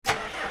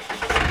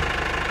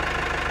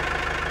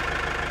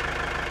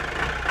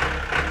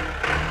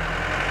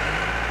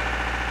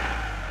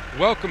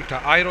Welcome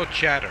to Idle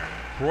Chatter,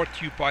 brought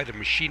to you by the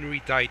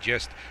Machinery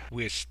Digest,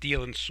 where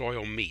steel and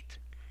soil meet.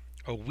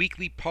 A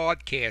weekly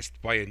podcast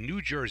by a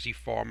New Jersey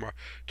farmer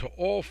to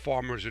all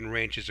farmers and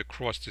ranchers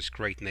across this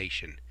great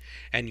nation.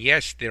 And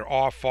yes, there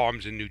are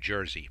farms in New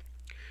Jersey.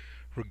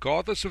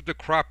 Regardless of the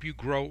crop you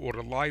grow or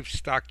the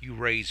livestock you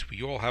raise,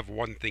 we all have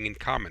one thing in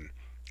common.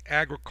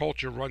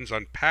 Agriculture runs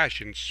on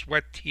passion,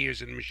 sweat,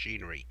 tears, and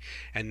machinery,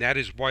 and that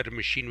is why the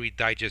Machinery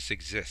Digest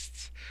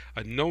exists.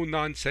 A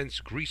no-nonsense,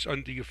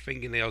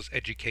 grease-under-your-fingernails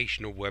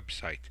educational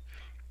website.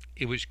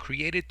 It was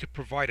created to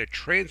provide a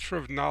transfer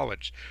of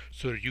knowledge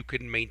so that you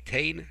can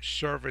maintain,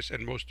 service,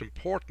 and most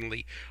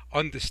importantly,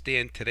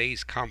 understand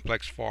today's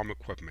complex farm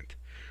equipment.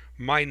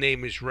 My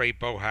name is Ray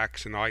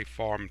Bohax and I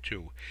farm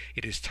too.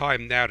 It is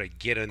time now to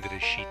get under the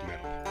sheet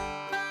metal.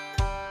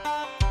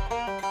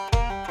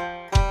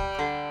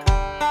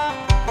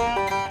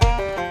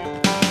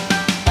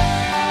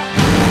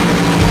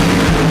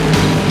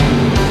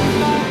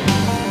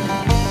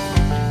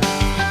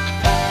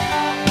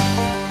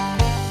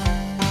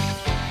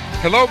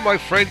 Hello, my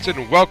friends,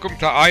 and welcome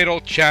to Idle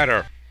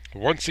Chatter.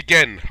 Once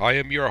again, I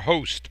am your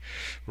host,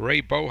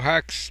 Ray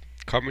Bohax,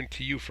 coming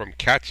to you from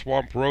Cat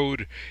Swamp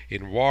Road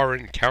in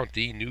Warren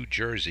County, New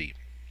Jersey.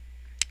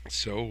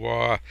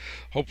 So,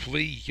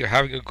 hopefully you're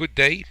having a good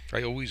day.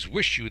 I always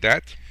wish you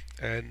that.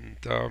 And,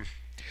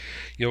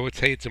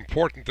 it's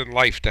important in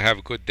life to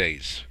have good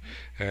days.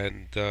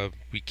 And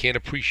we can't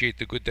appreciate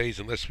the good days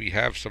unless we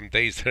have some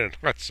days that are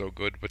not so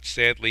good. But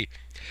sadly,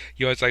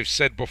 as I've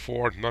said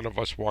before, none of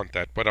us want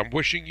that. But I'm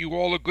wishing you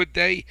all a good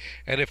day.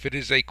 And if it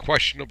is a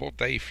questionable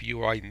day for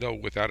you, I know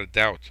without a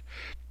doubt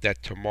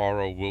that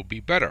tomorrow will be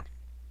better.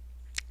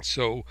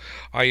 So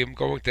I am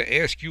going to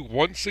ask you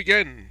once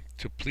again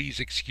to please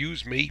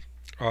excuse me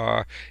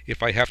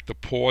if I have to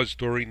pause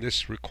during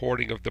this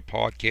recording of the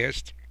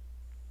podcast,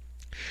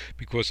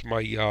 because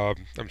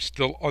I'm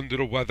still under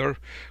the weather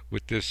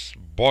with this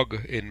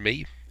bug in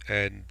me.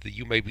 And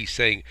you may be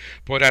saying,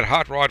 boy, that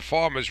hot rod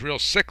farmer is real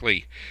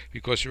sickly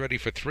because you're ready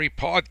for 3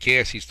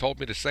 podcasts. He's told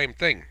me the same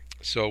thing.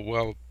 So,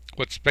 well,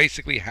 what's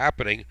basically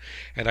happening,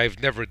 and I've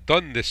never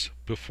done this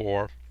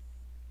before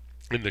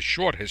in the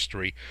short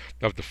history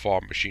of the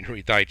Farm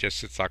Machinery Digest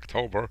since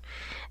October,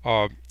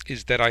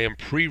 is that I am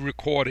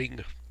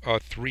pre-recording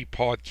 3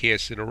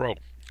 podcasts in a row.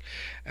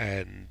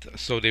 And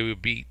so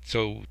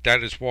that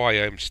is why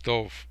I'm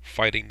still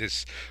fighting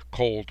this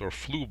cold or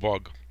flu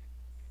bug,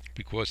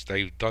 because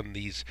they've done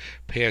these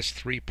past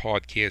 3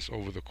 podcasts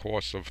over the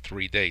course of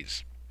 3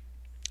 days.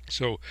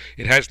 So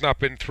it has not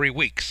been 3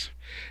 weeks,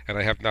 and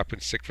I have not been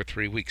sick for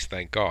 3 weeks,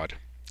 thank God.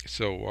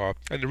 So,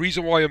 and the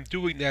reason why I'm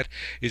doing that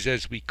is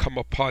as we come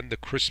upon the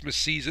Christmas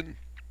season,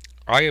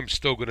 I am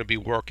still going to be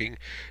working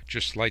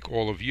just like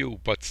all of you,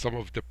 but some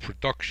of the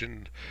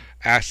production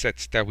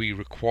assets that we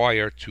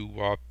require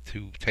to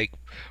take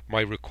my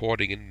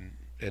recording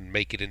and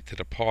make it into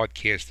the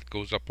podcast that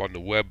goes up on the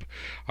web,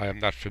 I am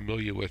not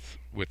familiar with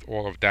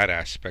all of that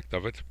aspect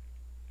of it.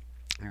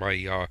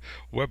 My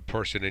web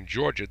person in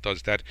Georgia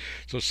does that,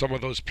 so some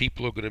of those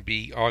people are going to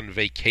be on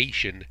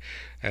vacation,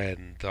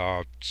 and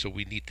so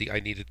I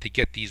needed to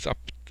get these up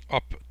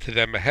to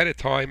them ahead of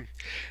time,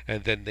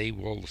 and then they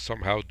will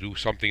somehow do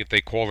something that they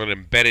call an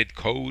embedded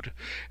code,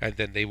 and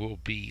then they will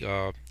be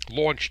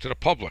launched to the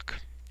public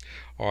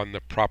on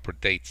the proper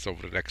dates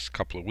over the next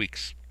couple of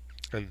weeks.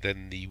 And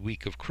then the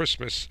week of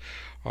Christmas,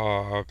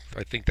 I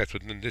think that's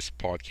when this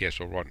podcast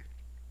will run.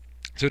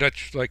 So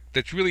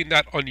that's really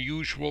not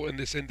unusual in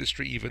this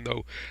industry, even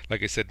though,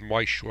 like I said, in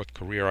my short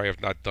career I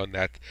have not done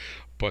that.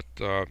 But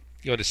the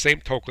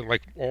same token,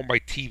 like all my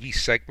TV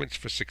segments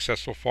for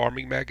Successful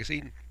Farming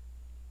magazine,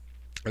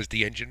 as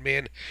the engine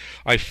man,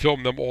 I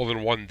film them all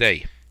in one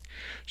day.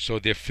 So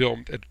they're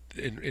filmed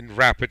in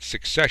rapid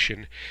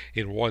succession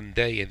in one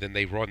day, and then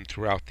they run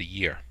throughout the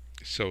year.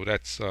 So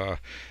that's,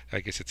 I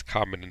guess it's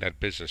common in that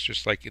business.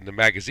 Just like in the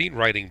magazine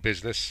writing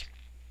business,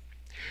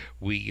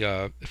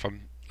 if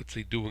I'm, let's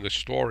say, doing a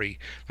story,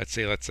 let's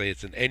say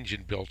it's an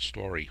engine build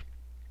story,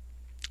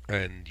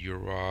 and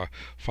you're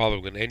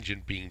following an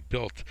engine being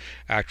built.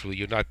 Actually,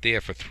 you're not there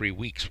for 3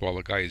 weeks while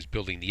the guy is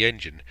building the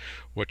engine.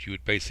 What you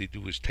would basically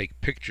do is take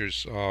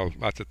pictures.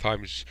 Lots of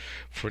times,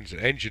 for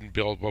instance, engine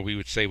build, well, we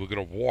would say we're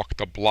going to walk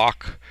the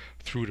block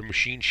through the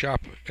machine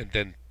shop, and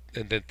then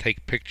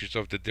take pictures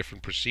of the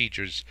different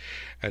procedures,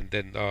 and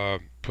then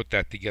put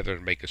that together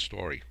and make a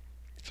story.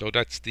 So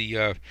that's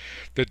the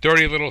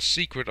dirty little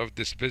secret of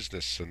this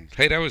business. And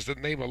hey, that was the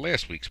name of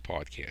last week's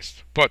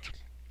podcast. But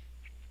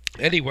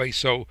anyway,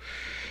 so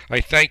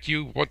I thank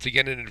you once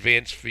again in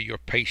advance for your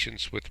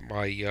patience with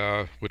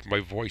my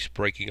voice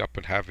breaking up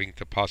and having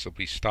to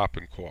possibly stop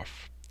and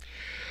cough.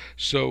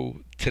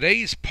 So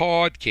today's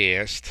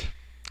podcast,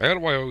 I don't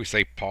know why I always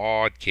say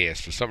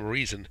podcast. For some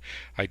reason,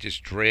 I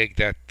just drag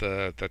that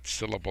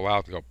syllable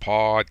out and go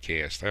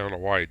podcast. I don't know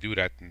why I do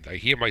that, and I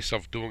hear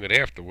myself doing it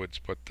afterwards.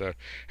 But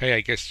hey,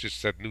 I guess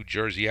just that New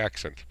Jersey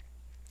accent.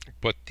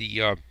 But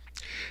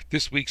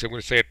this week's, I'm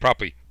going to say it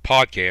properly,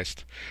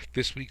 podcast.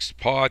 This week's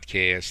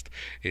podcast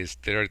is,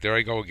 there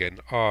I go again,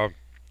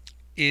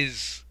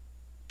 is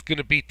going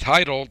to be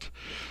titled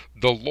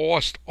The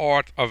Lost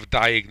Art of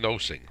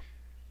Diagnosing.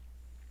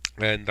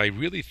 And I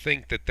really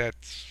think that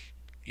that's,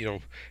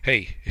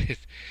 hey,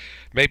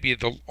 maybe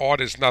the art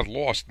is not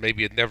lost,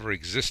 maybe it never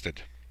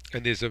existed.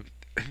 And there's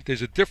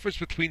a difference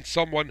between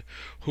someone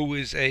who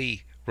is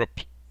a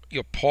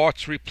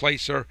parts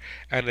replacer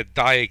and a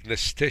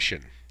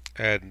diagnostician.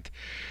 And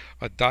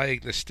a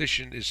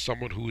diagnostician is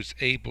someone who is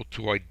able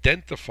to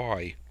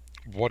identify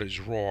what is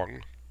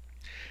wrong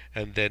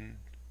and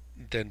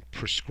then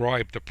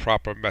prescribe the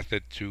proper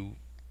method to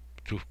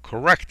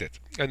correct it.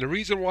 And the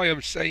reason why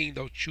I'm saying,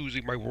 though,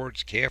 choosing my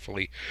words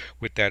carefully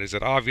with that is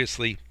that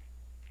obviously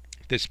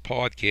this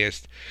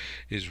podcast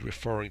is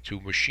referring to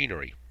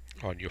machinery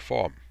on your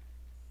farm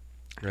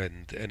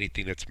and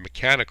anything that's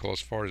mechanical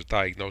as far as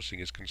diagnosing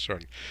is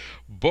concerned.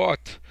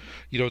 But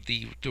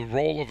the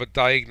role of a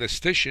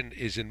diagnostician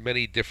is in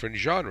many different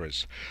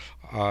genres.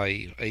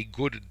 A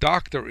good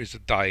doctor is a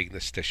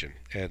diagnostician,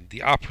 and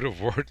the operative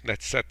word in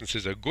that sentence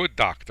is a good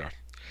doctor.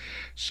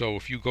 So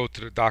if you go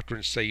to the doctor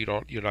and say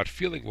you're not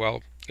feeling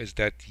well, is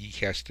that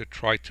he has to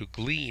try to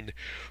glean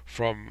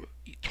from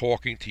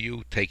talking to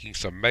you, taking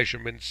some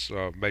measurements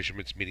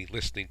meaning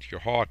listening to your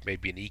heart,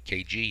 maybe an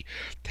EKG,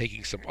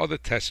 taking some other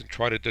tests and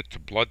try to do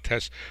blood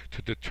tests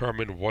to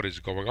determine what is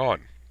going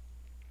on.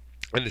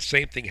 And the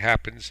same thing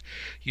happens,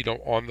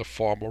 on the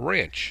farm or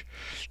ranch.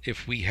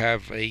 If we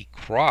have a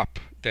crop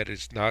that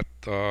is not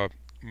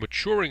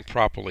maturing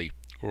properly,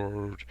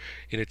 or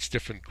in its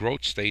different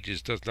growth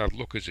stages does not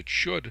look as it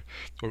should,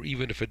 or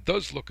even if it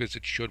does look as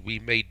it should, we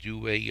may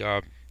do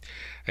a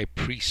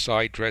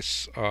pre-side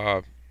dress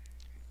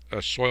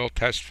a soil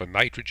test for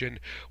nitrogen.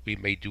 We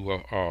may do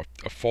a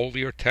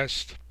foliar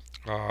test,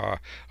 a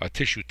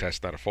tissue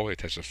test, not a foliar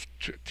test,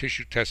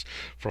 tissue test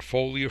for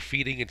foliar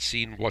feeding and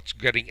seeing what's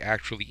getting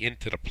actually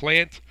into the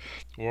plant.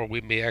 Or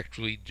we may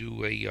actually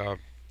do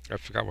I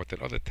forgot what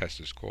that other test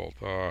is called.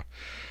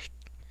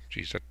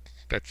 Geez,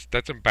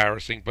 that's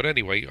embarrassing. But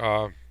anyway,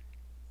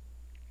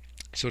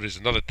 so there's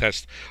another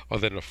test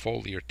other than a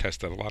foliar test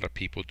that a lot of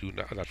people do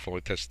not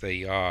foliar test.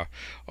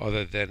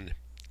 Other than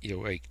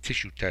a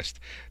tissue test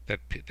that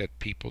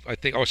people, I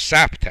think,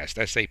 SAP test,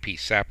 SAP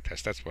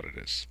test, that's what it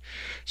is.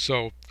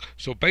 So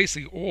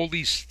basically all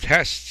these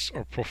tests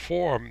are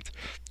performed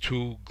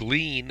to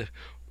glean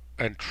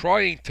and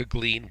trying to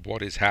glean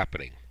what is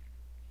happening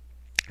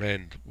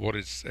and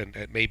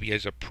maybe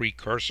as a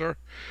precursor,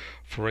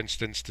 for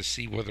instance, to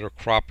see whether a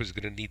crop is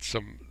going to need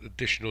some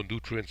additional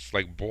nutrients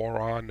like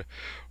boron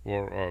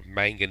or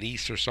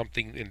manganese or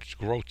something in its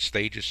growth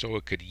stages so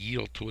it could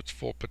yield to its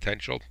full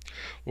potential,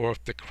 or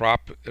if the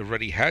crop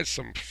already has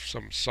some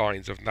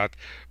signs of not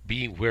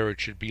being where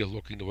it should be or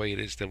looking the way it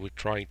is, then we're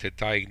trying to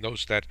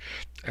diagnose that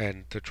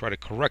and to try to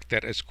correct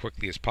that as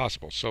quickly as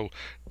possible. So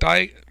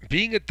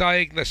being a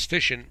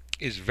diagnostician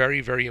is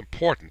very, very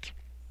important.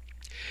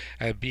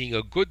 And being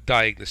a good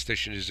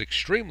diagnostician is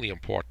extremely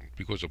important,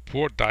 because a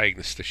poor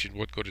diagnostician,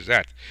 what good is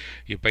that?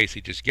 You're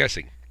basically just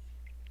guessing.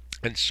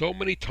 And so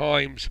many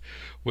times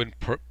when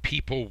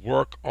people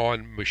work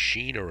on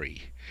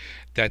machinery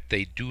that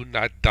they do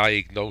not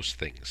diagnose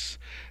things.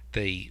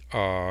 They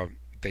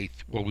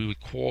what we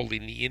would call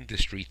in the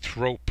industry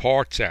throw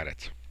parts at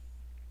it.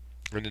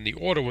 And in the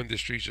auto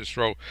industry, just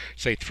throw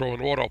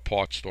an auto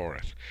parts store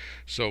at it.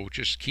 So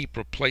just keep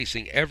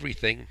replacing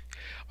everything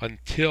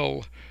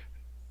until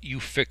you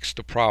fix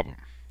the problem.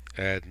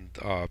 And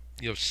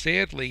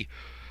sadly,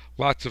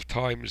 lots of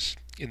times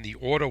in the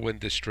auto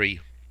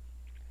industry,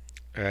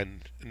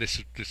 and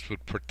this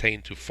would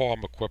pertain to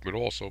farm equipment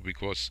also,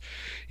 because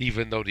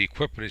even though the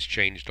equipment has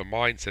changed, the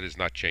mindset has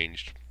not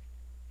changed,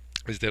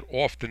 is that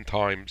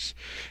oftentimes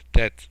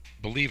that,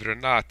 believe it or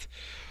not,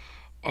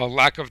 a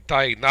lack of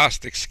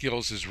diagnostic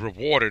skills is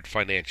rewarded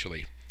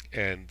financially.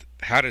 And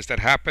how does that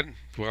happen?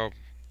 Well,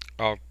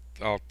 I'll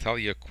tell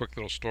you a quick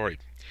little story.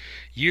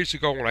 Years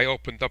ago, when I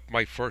opened up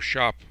my first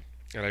shop,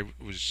 and I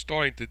was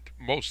starting to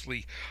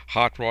mostly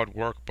hot rod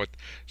work, but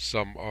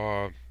some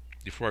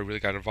before I really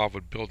got involved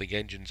with building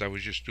engines, I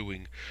was just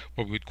doing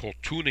what we would call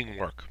tuning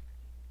work.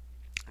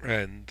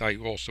 And I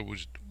also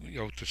was,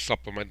 to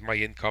supplement my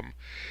income,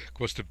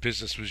 because the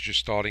business was just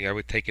starting, I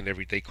would take in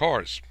everyday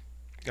cars.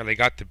 And I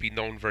got to be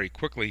known very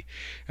quickly,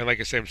 and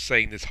like I said, I'm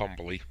saying this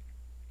humbly,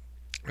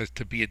 as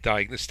to be a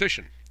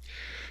diagnostician.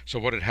 So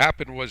what had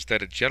happened was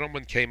that a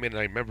gentleman came in, and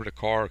I remember the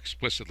car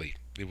explicitly.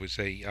 It was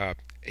a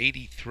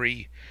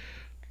 83,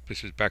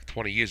 this was back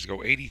 20 years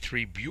ago,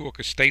 83 Buick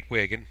Estate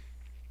Wagon,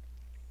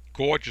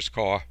 gorgeous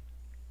car,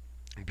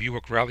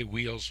 Buick rally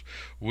wheels,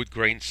 wood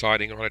grain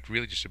siding on it,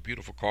 really just a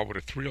beautiful car with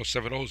a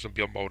 307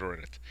 Oldsmobile motor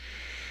in it.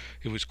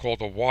 It was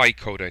called a Y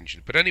code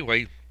engine. But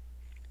anyway,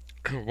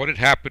 what had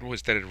happened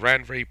was that it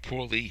ran very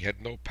poorly,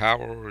 had no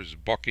power, was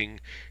bucking,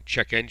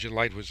 check engine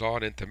light was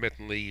on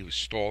intermittently, it was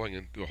stalling,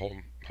 and the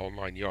whole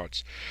 9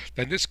 yards.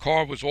 Then this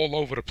car was all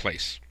over the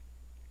place.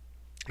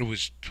 It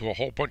was to a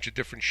whole bunch of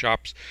different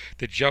shops.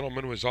 The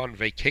gentleman was on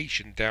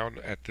vacation down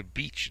at the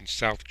beach in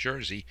South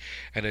Jersey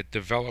and had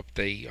developed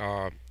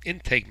a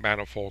intake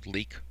manifold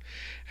leak,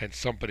 and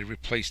somebody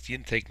replaced the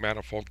intake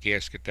manifold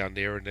gasket down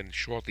there, and then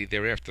shortly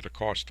thereafter the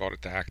car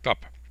started to act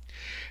up.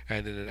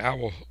 And in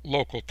our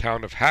local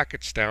town of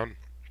Hackettstown,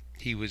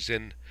 he was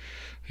in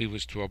he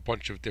was to a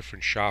bunch of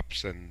different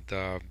shops, and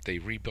they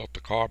rebuilt the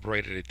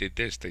carburetor, they did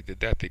this, they did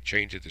that, they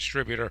changed the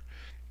distributor,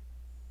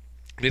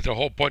 they did a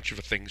whole bunch of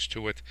things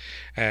to it,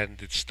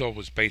 and it still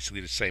was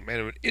basically the same. And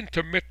it would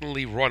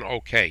intermittently run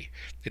okay.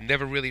 It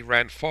never really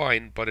ran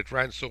fine, but it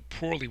ran so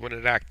poorly when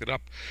it acted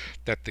up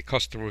that the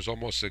customer was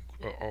almost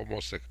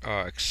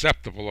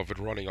acceptable of it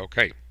running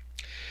okay.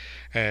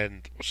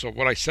 And so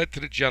what I said to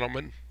the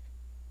gentleman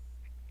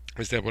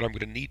is that what I'm going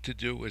to need to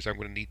do is I'm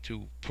going to need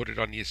to put it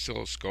on the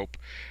oscilloscope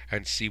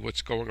and see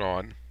what's going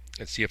on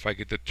and see if I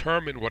could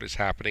determine what is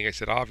happening. I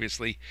said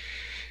obviously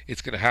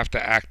it's going to have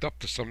to act up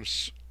to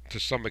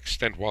some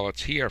extent while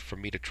it's here for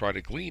me to try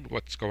to glean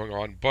what's going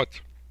on,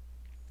 but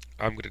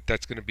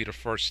that's going to be the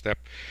first step.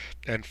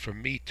 And for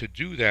me to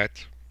do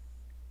that,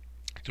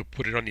 to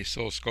put it on the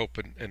oscilloscope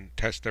and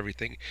test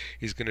everything,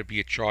 is going to be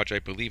a charge. I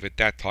believe at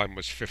that time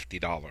was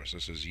 $50.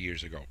 This is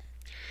years ago.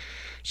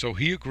 So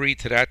he agreed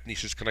to that, and he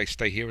says, "Can I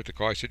stay here with the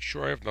car?" I said,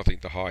 "Sure, I have nothing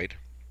to hide."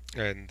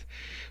 And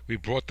we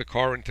brought the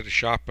car into the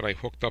shop, and I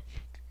hooked up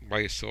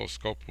my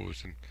oscilloscope. It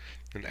was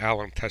an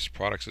Allen Test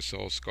Products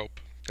oscilloscope.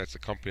 That's the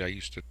company I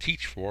used to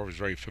teach for. I was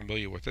very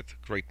familiar with it.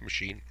 Great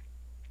machine.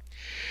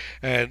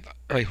 And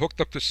I hooked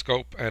up the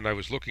scope, and I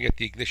was looking at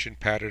the ignition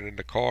pattern in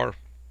the car.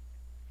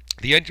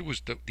 The engine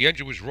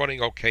was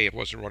running okay. It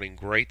wasn't running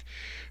great,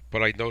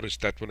 but I noticed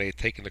that when they had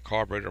taken the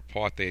carburetor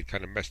apart, they had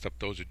kind of messed up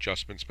those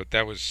adjustments. But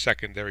that was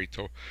secondary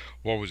to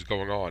what was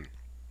going on.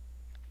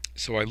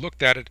 So I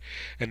looked at it,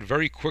 and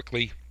very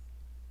quickly,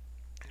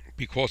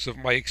 because of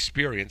my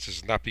experience, this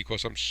is not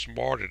because I'm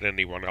smarter than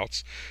anyone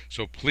else.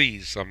 So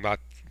please, I'm not.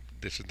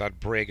 This is not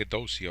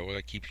braggadocio.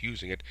 I keep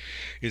using it.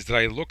 Is that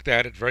I looked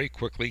at it very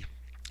quickly,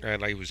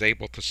 and I was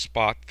able to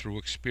spot through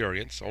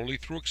experience, only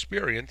through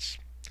experience,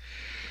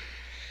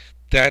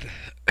 that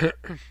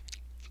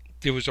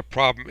there was a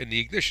problem in the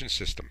ignition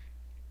system.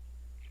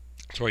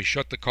 So I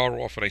shut the car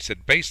off and I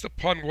said, based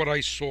upon what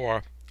I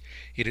saw,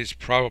 it is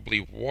probably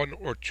one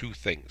or two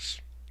things.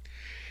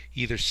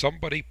 Either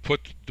somebody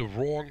put the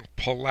wrong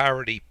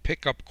polarity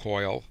pickup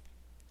coil,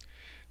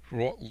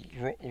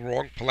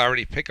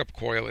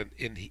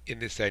 in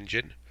this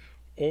engine,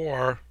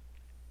 or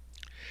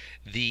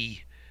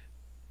the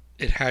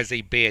it has a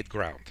bad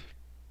ground.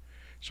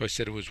 So I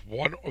said it was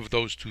one of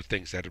those two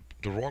things, that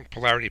the wrong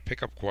polarity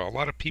pickup coil. A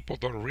lot of people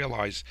don't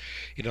realize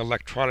in an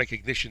electronic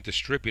ignition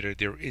distributor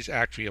there is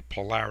actually a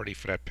polarity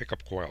for that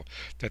pickup coil,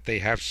 that they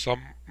have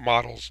some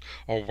models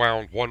are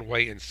wound one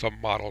way and some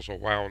models are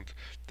wound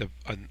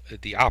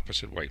the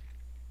opposite way.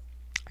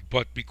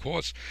 But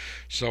because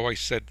so I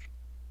said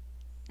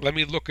let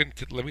me look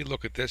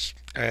at this,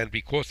 and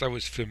because I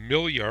was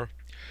familiar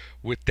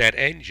with that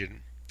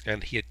engine,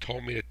 and he had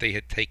told me that they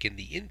had taken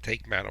the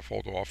intake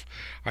manifold off,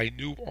 I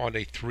knew on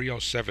a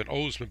 307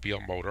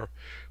 Oldsmobile motor,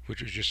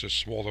 which was just a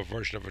smaller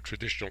version of a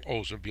traditional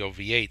Oldsmobile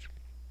V8,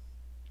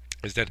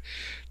 is that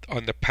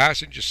on the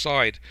passenger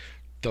side,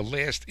 the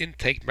last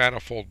intake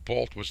manifold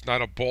bolt was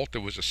not a bolt, it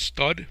was a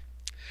stud,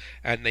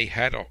 and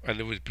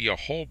there would be a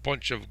whole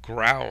bunch of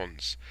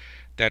grounds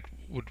that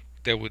would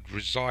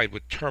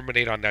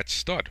terminate on that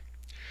stud.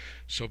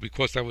 So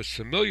because I was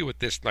familiar with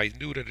this, and I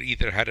knew that it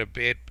either had a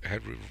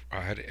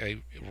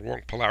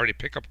wrong polarity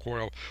pickup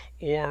coil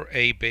or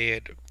a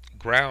bad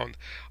ground,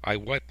 I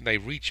went and I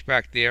reached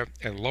back there,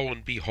 and lo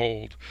and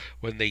behold,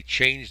 when they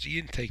changed the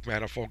intake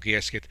manifold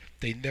gasket,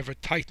 they never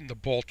tightened the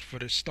bolt for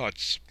the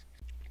studs.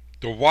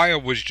 The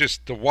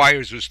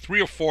wires was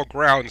three or four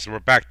grounds that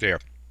were back there,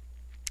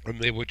 and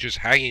they were just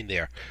hanging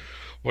there.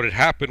 What had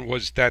happened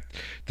was that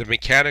the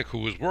mechanic who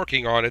was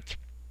working on it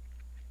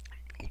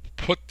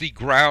put the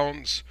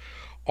grounds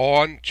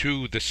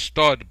onto the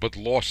stud but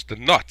lost the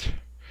nut.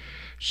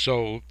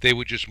 So they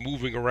were just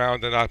moving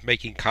around and not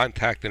making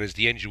contact, and as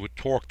the engine would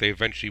torque, they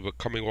eventually were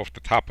coming off the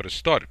top of the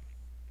stud.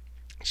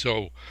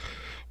 So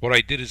what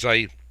I did is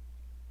I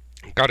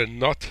got a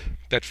nut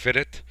that fit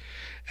it,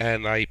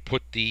 and I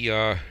put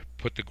the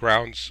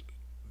grounds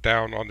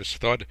down on the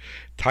stud,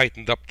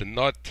 tightened up the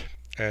nut,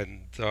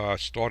 and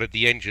started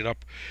the engine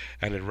up,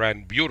 and it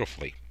ran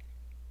beautifully.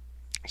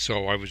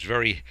 So I was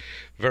very,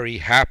 very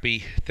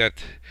happy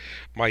that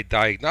my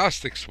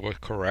diagnostics were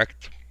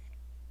correct,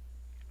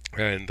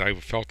 and I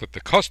felt that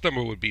the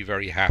customer would be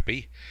very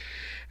happy.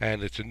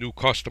 And it's a new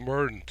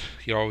customer, and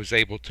I was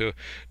able to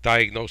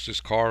diagnose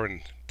this car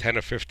in 10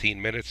 or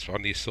 15 minutes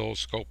on the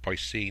oscilloscope by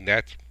seeing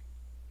that.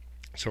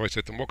 So I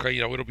said to him, okay,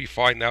 it'll be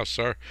fine now,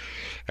 sir,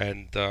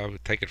 and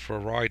take it for a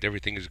ride.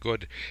 Everything is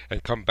good,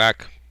 and come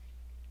back.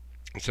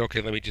 I said,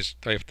 okay,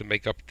 I have to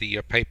make up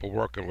the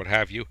paperwork and what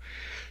have you.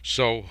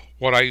 So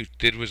what I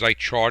did was I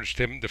charged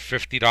him the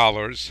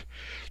 $50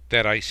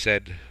 that I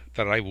said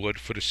that I would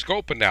for the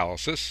scope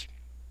analysis,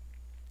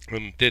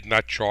 and did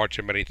not charge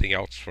him anything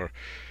else for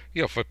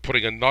for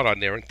putting a nut on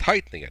there and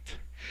tightening it.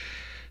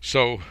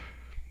 So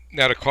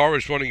now the car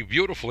is running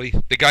beautifully.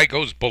 The guy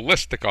goes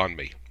ballistic on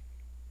me.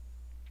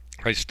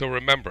 I still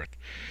remember it.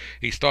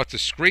 He starts to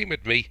scream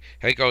at me.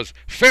 He goes,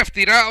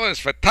 $50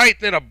 for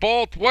tightening a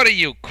bolt? What are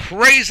you,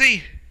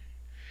 crazy?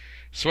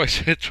 So I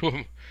said to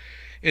him,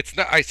 it's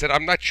not. I said,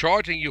 I'm not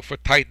charging you for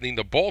tightening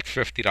the bolt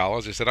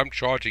 $50. I said, I'm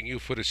charging you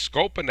for the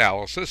scope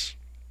analysis,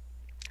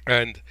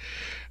 and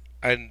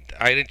I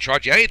didn't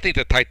charge you anything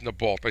to tighten the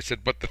bolt. I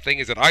said, but the thing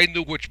is that I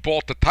knew which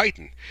bolt to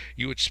tighten.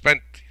 You had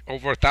spent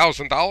over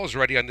 $1,000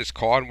 already on this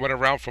car and went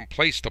around from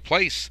place to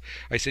place.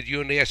 I said, you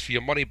only asked for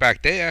your money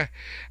back there.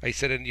 I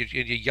said, and you're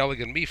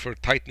yelling at me for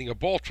tightening a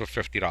bolt for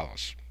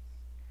 $50.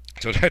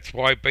 So that's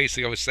why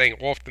basically I was saying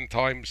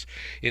oftentimes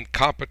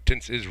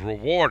incompetence is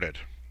rewarded,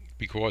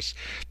 because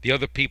the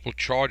other people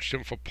charged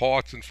him for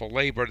parts and for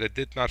labor that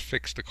did not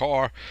fix the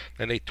car,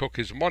 and they took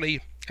his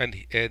money, and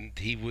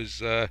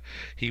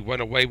he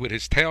went away with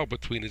his tail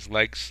between his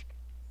legs.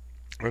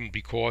 And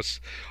because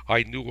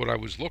I knew what I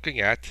was looking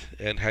at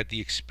and had the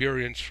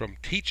experience from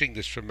teaching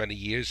this for many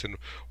years and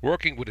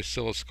working with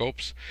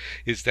oscilloscopes,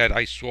 is that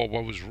I saw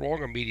what was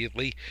wrong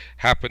immediately.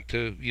 Happened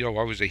to,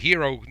 I was a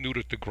hero, knew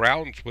that the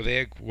grounds were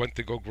there, went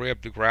to go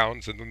grab the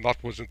grounds, and the nut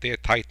wasn't there,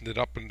 tightened it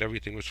up, and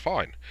everything was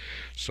fine.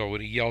 So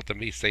when he yelled at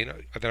me saying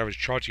that I was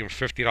charging him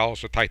 $50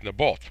 to tighten the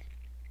bolt.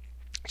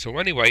 So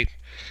anyway,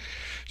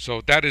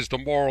 so that is the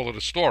moral of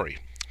the story.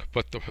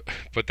 But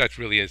that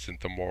really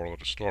isn't the moral of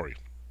the story.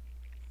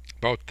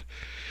 But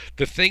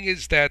the thing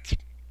is that,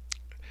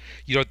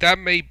 that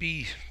may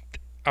be,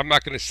 I'm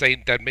not going to say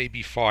that may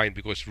be fine,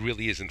 because it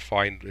really isn't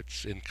fine.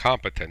 It's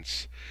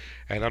incompetence.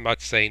 And I'm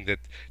not saying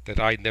that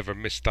I never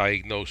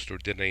misdiagnosed or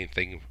did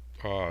anything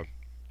to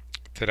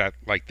that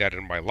like that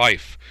in my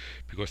life,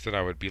 because then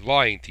I would be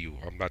lying to you.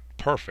 I'm not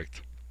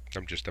perfect.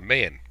 I'm just a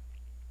man.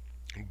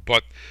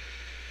 But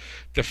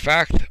the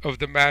fact of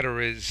the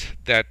matter is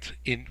that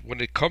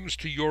when it comes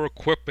to your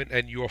equipment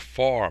and your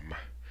farm,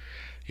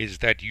 is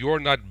that you're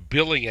not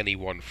billing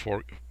anyone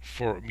for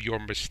your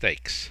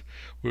mistakes.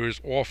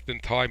 Whereas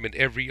oftentimes in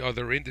every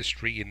other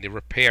industry, in the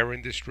repair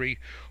industry,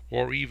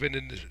 or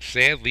even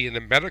sadly in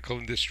the medical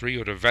industry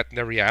or the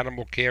veterinary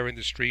animal care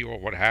industry or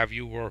what have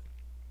you, or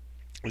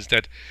is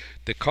that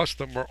the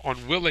customer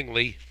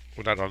unknowingly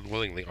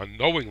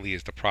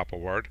is the proper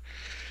word,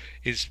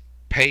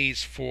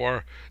 pays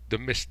for the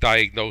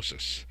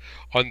misdiagnosis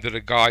under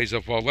the guise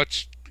of, well,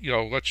 let's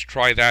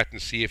try that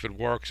and see if it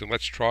works, and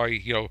let's try,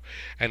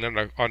 and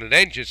on an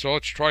engine, so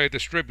let's try a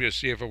distributor,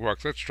 see if it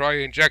works. Let's try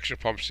an injection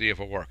pump, see if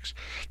it works.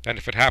 And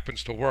if it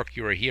happens to work,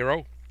 you're a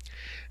hero.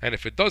 And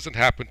if it doesn't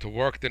happen to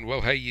work, then,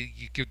 well, hey,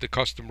 you give the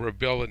customer a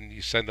bill and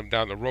you send them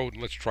down the road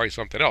and let's try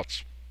something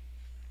else.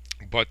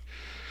 But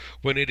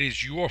when it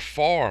is your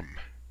farm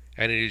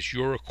and it is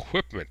your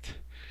equipment,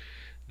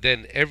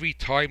 then every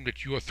time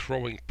that you are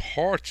throwing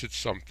parts at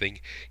something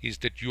is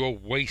that you're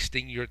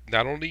wasting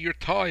not only your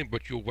time,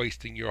 but you're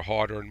wasting your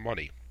hard-earned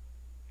money.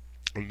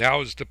 And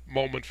now is the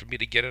moment for me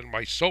to get in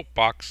my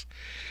soapbox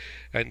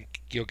and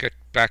get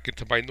back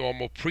into my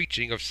normal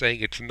preaching of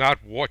saying it's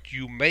not what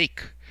you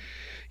make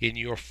in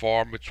your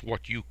farm, it's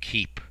what you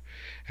keep.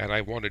 And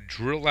I want to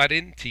drill that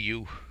into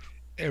you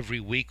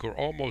every week or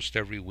almost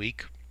every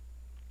week,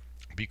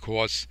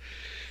 because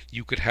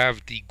you could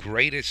have the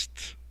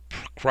greatest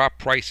crop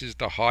prices,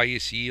 the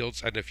highest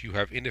yields, and if you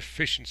have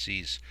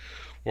inefficiencies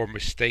or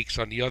mistakes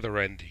on the other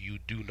end, you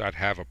do not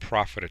have a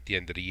profit at the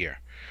end of the year.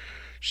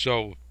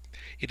 So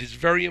it is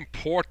very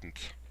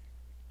important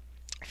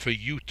for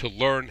you to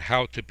learn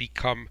how to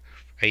become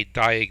a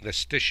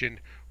diagnostician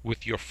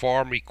with your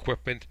farm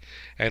equipment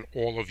and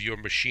all of your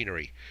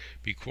machinery,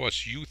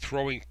 because you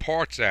throwing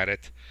parts at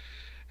it,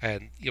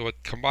 and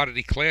at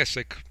Commodity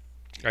Classic,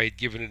 I had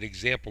given an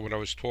example when I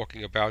was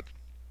talking about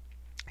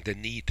the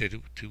need to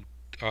do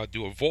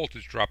a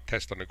voltage drop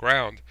test on the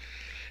ground,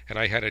 and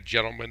I had a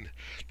gentleman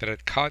that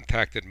had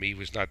contacted me. He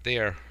was not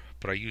there,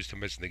 but I used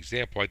him as an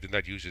example. I did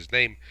not use his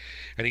name,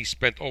 and he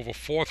spent over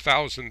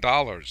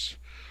 $4,000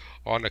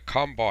 on a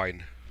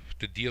combine.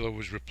 The dealer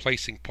was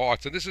replacing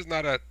parts, and this is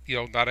not a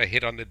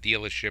hit on the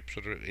dealerships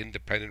or the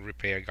independent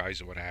repair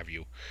guys or what have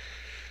you.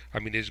 I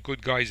mean, there's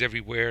good guys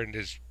everywhere, and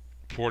there's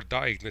poor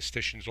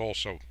diagnosticians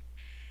also.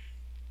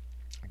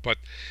 But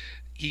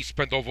he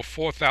spent over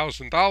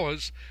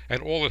 $4,000,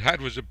 and all it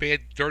had was a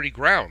bad, dirty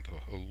ground,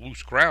 a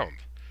loose ground.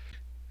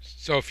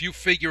 So if you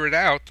figure it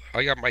out,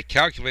 I got my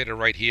calculator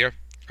right here.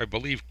 I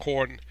believe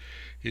corn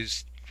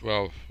is,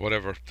 well,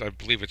 whatever. I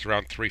believe it's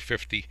around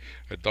 $3.50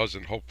 a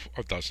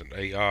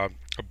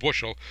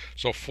bushel.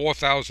 So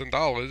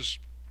 $4,000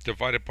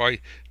 divided by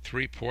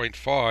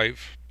 3.5.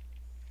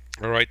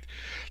 All right,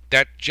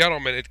 that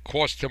gentleman, it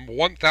cost him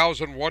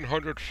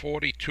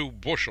 1,142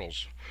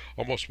 bushels,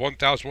 almost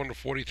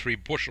 1,143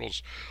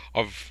 bushels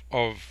of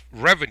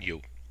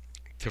revenue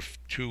to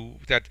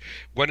that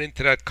went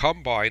into that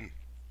combine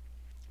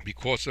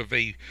because of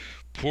a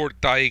poor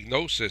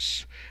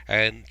diagnosis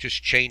and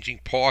just changing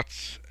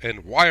parts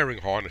and wiring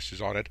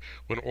harnesses on it,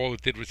 when all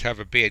it did was have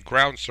a bad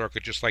ground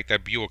circuit, just like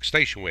that Buick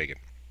station wagon.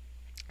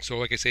 So,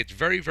 like I say, it's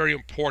very, very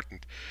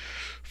important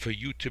for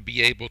you to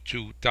be able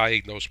to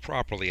diagnose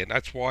properly, and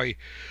that's why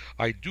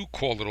I do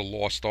call it a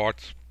lost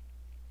art.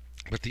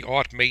 But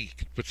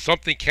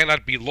something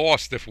cannot be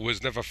lost if it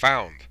was never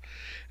found.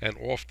 And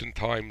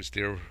oftentimes,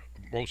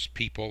 most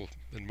people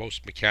and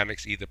most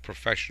mechanics, either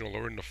professional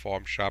or in the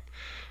farm shop,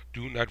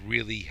 do not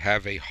really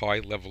have a high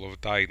level of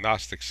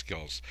diagnostic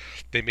skills.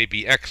 They may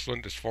be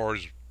excellent as far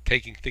as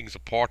taking things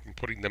apart and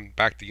putting them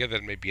back together.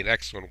 They may be an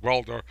excellent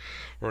welder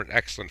or an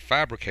excellent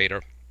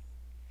fabricator,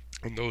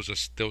 and those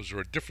are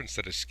a different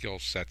set of skill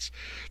sets.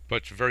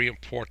 But it's very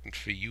important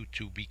for you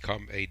to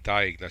become a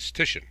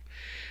diagnostician.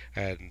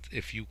 And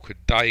if you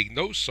could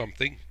diagnose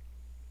something,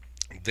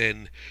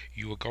 then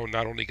you are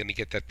not only going to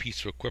get that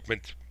piece of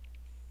equipment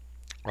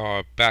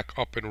back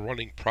up and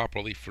running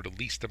properly for the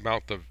least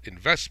amount of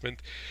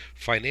investment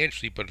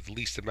financially, but at the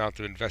least amount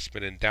of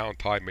investment in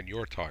downtime and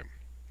your time.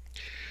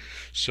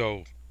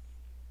 So,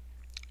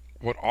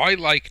 what I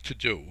like to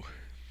do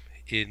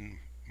in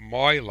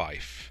my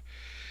life,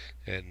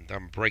 and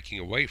I'm breaking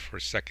away for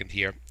a second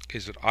here,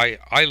 is that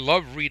I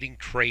love reading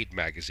trade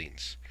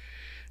magazines.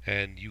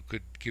 And you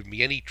could give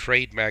me any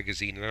trade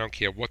magazine, and I don't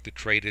care what the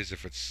trade is.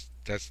 If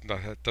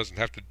that doesn't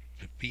have to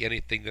be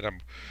anything that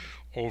I'm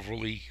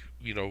overly,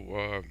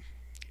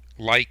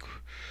 like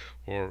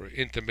or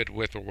intimate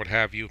with or what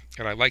have you.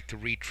 And I like to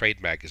read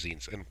trade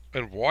magazines.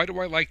 And why do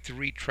I like to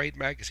read trade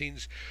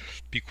magazines?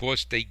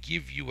 Because they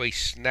give you a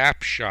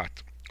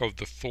snapshot of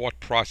the thought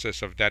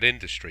process of that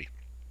industry.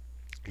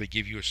 They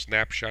give you a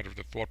snapshot of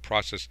the thought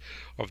process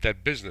of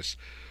that business.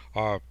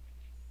 Uh,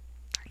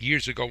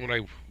 Years ago, when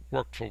I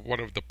worked for one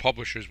of the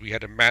publishers, we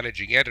had a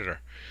managing editor.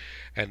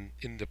 And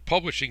in the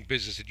publishing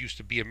business, it used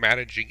to be a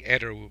managing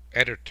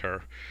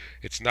editor.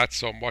 It's not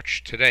so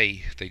much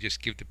today. They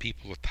just give the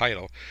people a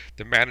title.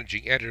 The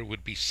managing editor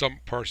would be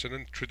some person,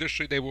 and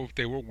traditionally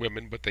they were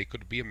women, but they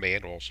could be a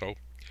man also.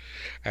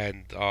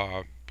 And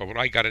but when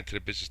I got into the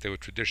business, they were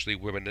traditionally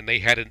women, and they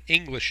had an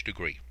English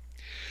degree.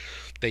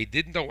 They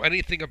didn't know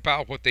anything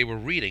about what they were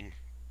reading,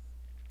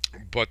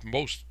 but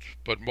most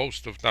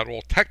of not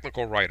all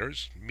technical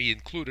writers, me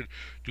included,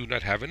 do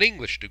not have an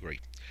English degree.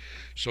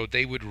 So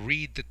they would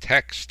read the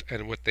text,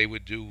 and what they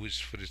would do was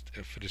for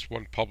this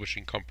one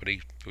publishing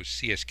company, it was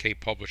CSK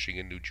Publishing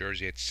in New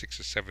Jersey, it had 6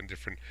 or 7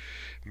 different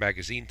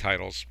magazine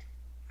titles.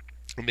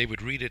 And they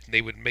would read it, and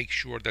they would make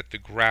sure that the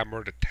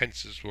grammar, the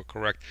tenses were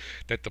correct,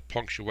 that the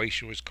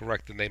punctuation was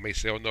correct. And they may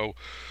say, "Oh no,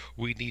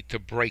 we need to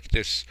break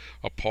this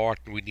apart,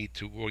 and we need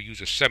to or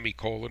use a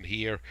semicolon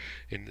here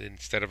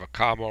instead of a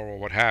comma or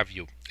what have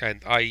you."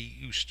 And I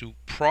used to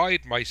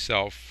pride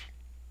myself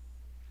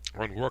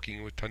on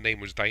working with. Her name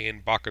was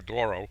Diane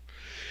Bacadoro.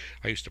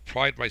 I used to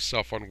pride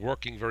myself on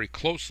working very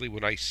closely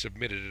when I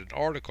submitted an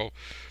article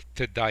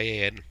to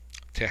Diane.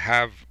 To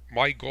have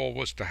My goal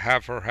was to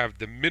have her have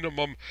the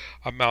minimum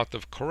amount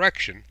of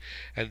correction,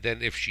 and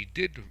then if she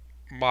did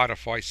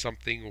modify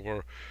something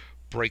or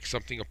break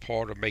something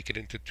apart or make it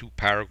into 2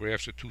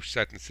 paragraphs or 2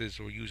 sentences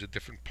or use a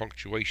different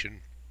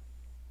punctuation,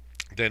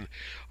 then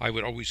I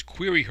would always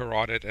query her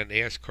on it and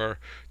ask her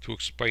to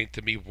explain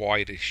to me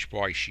why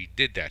she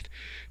did that,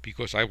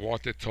 because I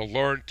wanted to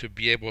learn to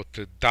be able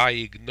to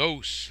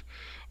diagnose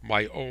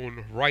my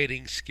own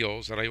writing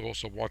skills, and I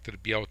also wanted to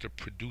be able to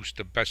produce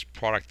the best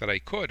product that I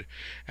could.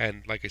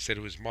 And like I said,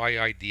 it was my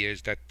idea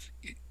is that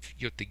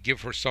you have to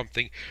give her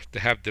something to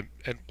have the,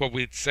 and what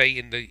we'd say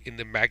in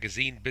the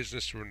magazine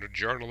business or in the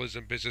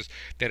journalism business,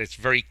 that it's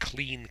very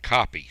clean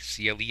copy,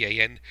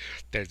 CLEAN,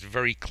 that it's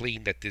very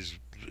clean, that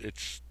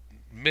it's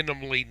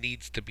minimally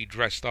needs to be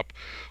dressed up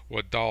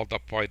or dolled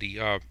up by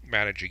the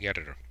managing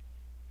editor.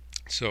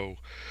 So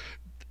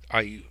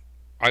I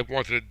I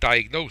wanted to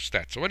diagnose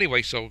that. So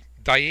anyway, so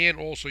Diane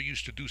also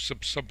used to do some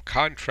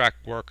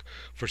subcontract work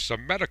for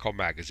some medical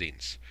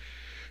magazines.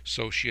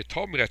 So she had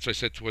told me that. So I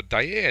said to her,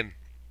 Diane,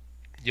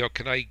 can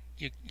can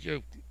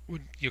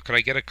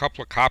I get a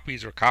couple of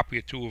copies or a copy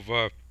or two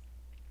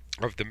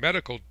of the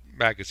medical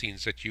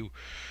magazines that you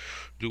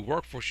do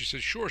work for? She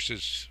says, sure.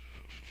 Says,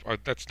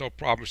 that's no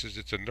problem. Says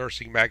it's a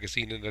nursing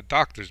magazine and a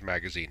doctor's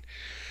magazine.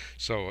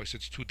 So I said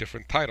it's 2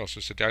 different titles. So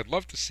I said I'd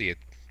love to see it.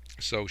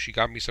 So she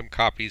got me some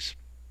copies,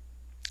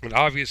 and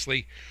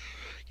obviously,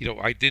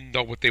 I didn't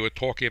know what they were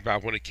talking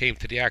about when it came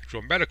to the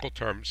actual medical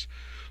terms.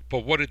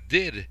 But what it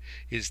did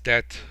is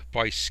that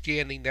by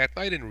scanning that,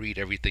 I didn't read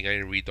everything. I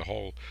didn't read the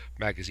whole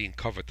magazine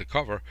cover to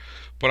cover,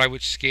 but I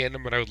would scan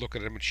them and I would look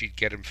at them, and she'd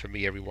get them for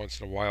me every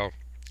once in a while.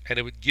 And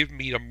it would give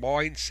me the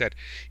mindset.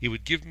 It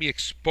would give me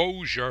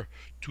exposure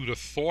to the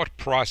thought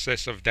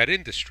process of that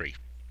industry.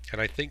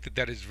 And I think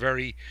that is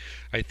very,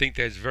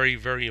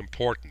 very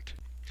important.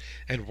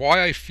 And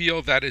why I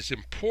feel that is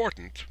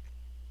important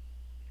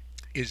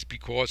is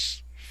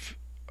because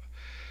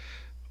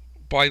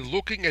by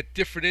looking at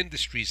different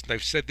industries, and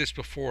I've said this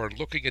before, and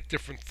looking at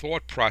different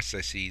thought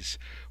processes,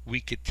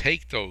 we could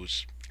take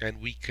those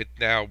and we could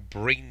now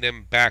bring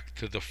them back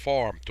to the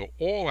farm, to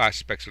all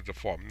aspects of the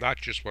farm, not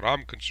just what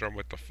I'm concerned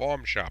with, the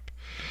farm shop,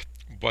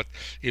 But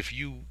if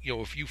you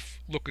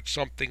look at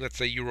something, let's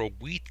say you're a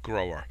wheat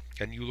grower,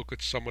 and you look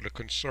at some of the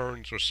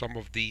concerns or some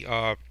of the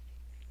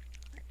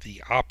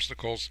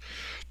obstacles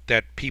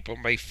that people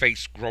may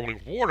face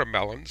growing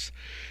watermelons,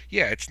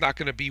 yeah, it's not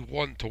going to be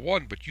one to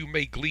one, but you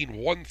may glean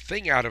one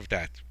thing out of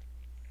that,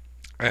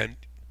 and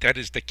that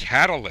is the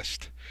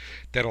catalyst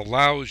that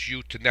allows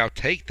you to now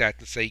take that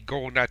and say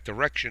go in that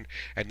direction,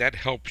 and that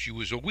helps you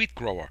as a wheat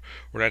grower,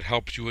 or that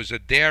helps you as a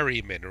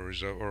dairyman, or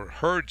as a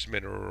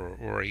herdsman,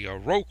 or a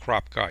row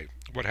crop guy,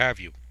 what have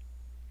you.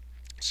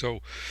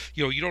 So,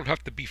 you don't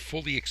have to be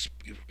fully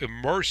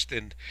immersed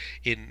in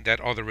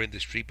that other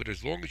industry, but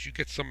as long as you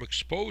get some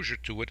exposure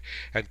to it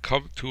and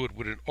come to it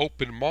with an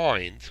open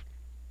mind,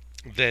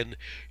 then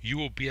you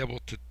will be able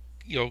to,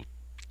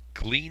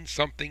 glean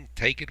something,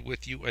 take it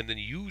with you, and then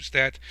use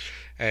that,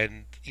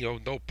 and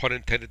no pun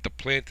intended, to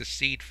plant the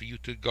seed for you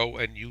to go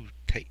and you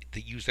take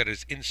to use that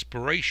as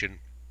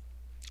inspiration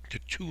to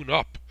tune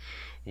up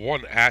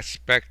one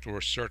aspect or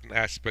a certain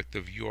aspect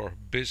of your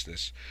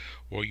business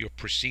or your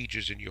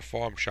procedures in your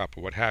farm shop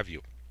or what have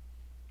you.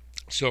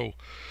 So,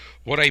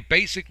 what I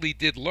basically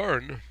did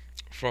learn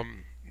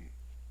from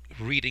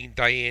reading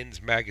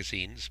Diane's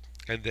magazines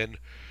and then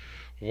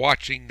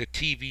watching the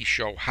TV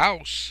show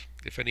House,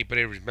 if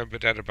anybody remember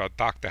that about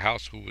Dr.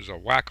 House, who was a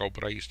wacko,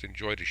 but I used to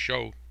enjoy the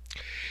show,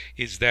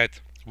 is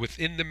that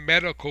within the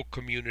medical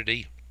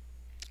community,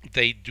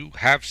 they do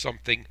have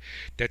something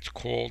that's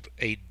called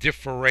a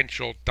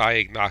differential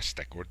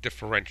diagnostic or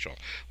differential.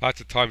 Lots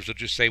of times they'll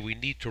just say we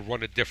need to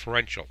run a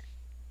differential.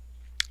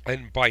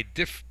 And by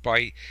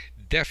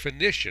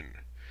definition,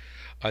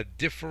 a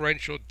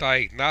differential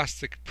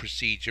diagnostic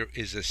procedure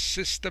is a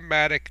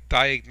systematic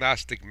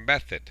diagnostic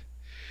method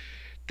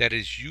that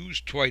is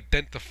used to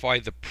identify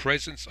the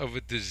presence of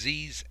a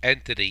disease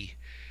entity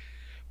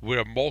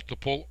where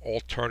multiple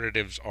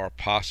alternatives are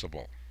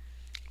possible.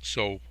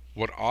 So,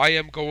 what I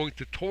am going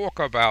to talk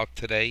about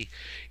today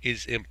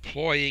is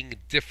employing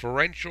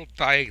differential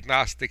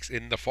diagnostics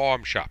in the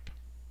farm shop.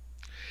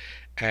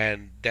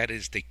 And that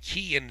is the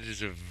key, and it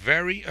is a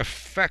very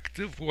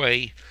effective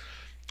way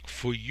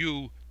for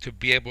you to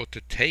be able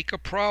to take a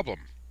problem,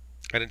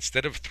 and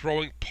instead of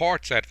throwing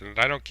parts at it, and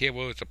I don't care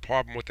whether it's a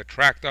problem with the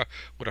tractor,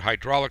 with a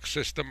hydraulic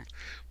system,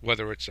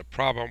 whether it's a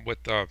problem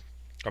with a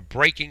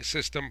braking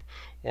system,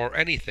 or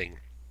anything,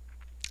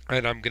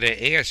 and I'm going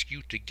to ask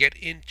you to get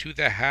into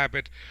the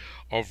habit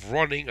of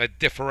running a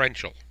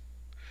differential.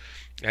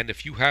 And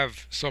if you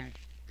have some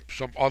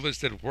others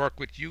that work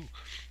with you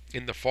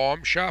in the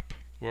farm shop,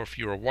 or if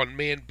you're a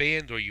one-man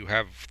band, or you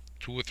have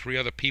two or three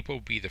other people,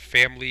 be the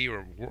family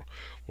or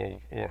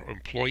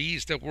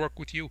employees that work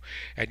with you,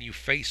 and you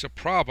face a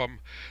problem,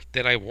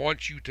 then I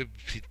want you to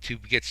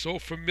get so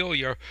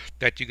familiar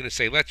that you're going to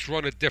say, let's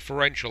run a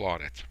differential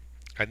on it.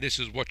 And this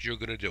is what you're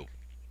going to do.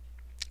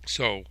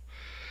 So,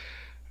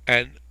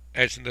 and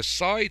as an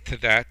aside to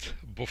that,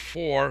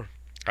 before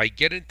I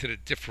get into the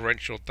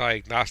differential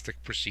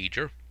diagnostic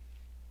procedure,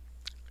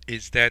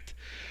 is that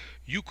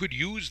you could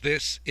use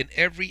this in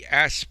every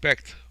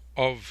aspect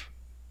of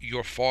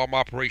your farm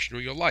operation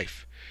or your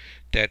life.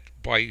 That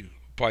by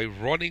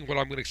running what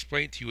I'm going to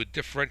explain to you, a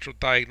differential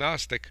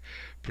diagnostic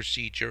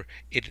procedure,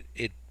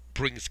 it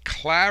brings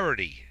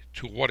clarity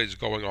to what is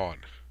going on.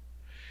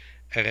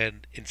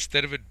 And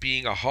instead of it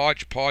being a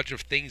hodgepodge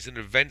of things and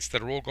events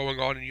that are all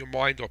going on in your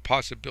mind or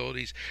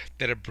possibilities,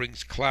 that it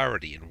brings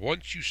clarity. And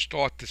once you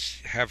start to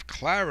have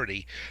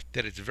clarity,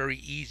 that it's very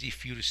easy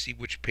for you to see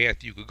which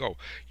path you could go.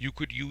 You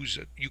could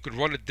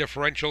run a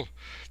differential,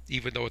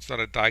 even though it's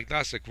not a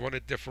diagnostic, run a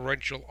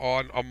differential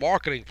on a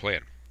marketing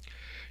plan.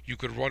 You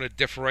could run a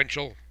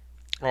differential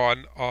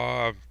on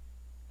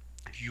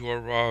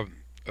your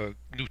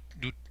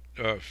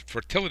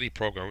fertility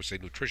program. I would say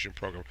nutrition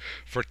program,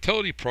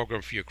 fertility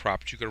program for your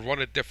crops. You could run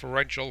a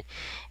differential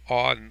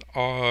on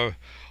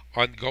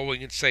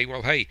going and saying,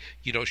 well, hey,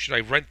 should I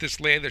rent this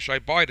land or should I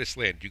buy this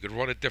land? You could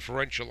run a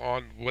differential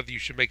on whether you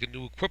should make a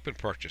new equipment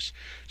purchase.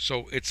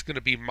 So it's going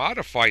to be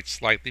modified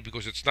slightly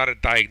because it's not a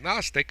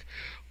diagnostic,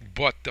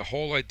 but the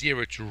whole idea,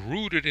 it's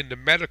rooted in the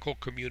medical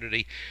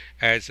community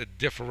as a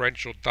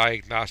differential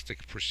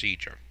diagnostic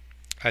procedure.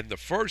 And the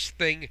first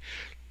thing,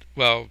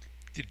 well,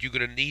 that you're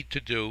going to need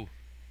to do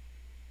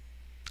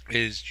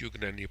is you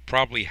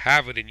probably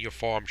have it in your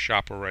farm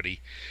shop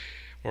already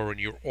or in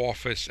your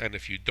office, and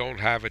if you don't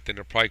have it, then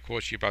it'll probably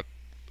cost you about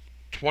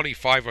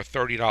 $25 or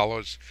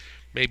 $30,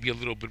 maybe a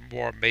little bit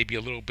more, maybe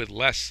a little bit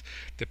less,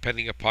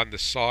 depending upon the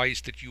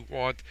size that you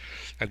want.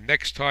 And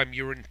next time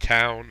you're in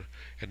town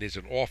and there's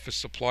an office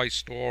supply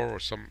store or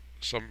some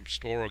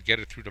store, or get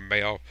it through the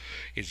mail,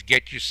 is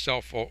get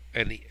yourself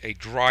a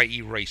dry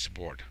erase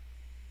board.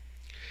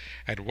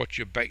 And what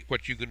you're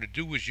going to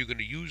do is you're going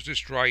to use this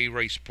dry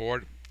erase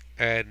board,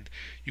 and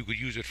you could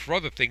use it for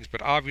other things,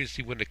 but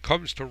obviously when it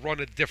comes to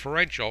run a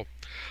differential,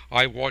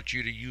 I want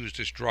you to use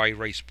this dry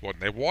erase board.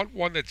 And I want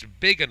one that's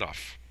big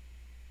enough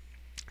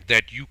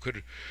that you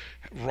could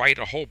write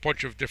a whole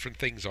bunch of different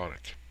things on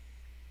it.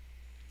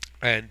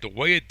 And the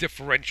way a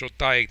differential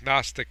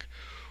diagnostic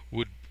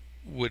would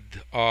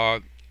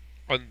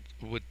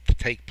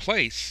take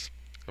place,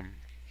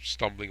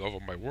 stumbling over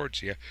my words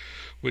here,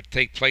 would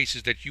take place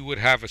is that you would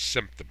have a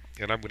symptom,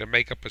 and I'm going to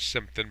make up a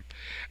symptom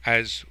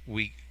as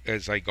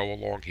I go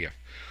along here.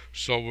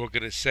 So we're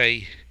going to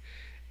say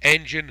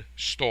engine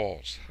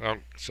stalls.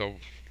 So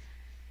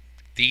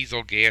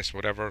diesel, gas,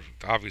 whatever.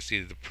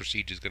 Obviously, the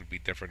procedure is going to be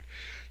different.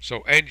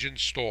 So engine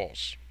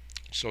stalls.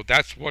 So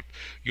that's what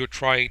you're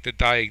trying to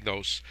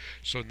diagnose.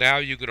 So now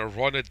you're going to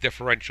run a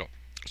differential.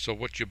 So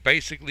what you're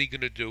basically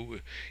going to do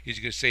is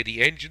you're going to say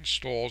the engine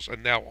stalls,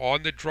 and now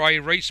on the dry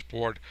erase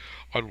board,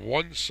 on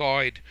one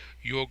side,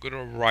 you're going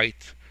to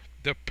write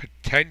the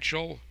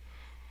potential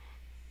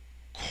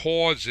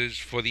causes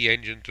for the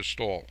engine to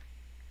stall.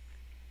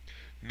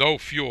 No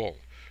fuel,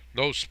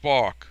 no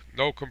spark,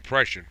 no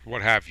compression,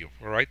 what have you,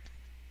 all right?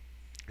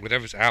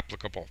 Whatever's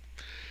applicable.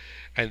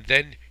 And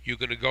then you're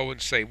going to go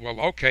and say, well,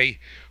 okay,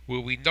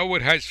 well, we know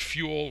it has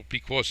fuel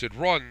because it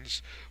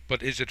runs,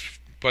 but is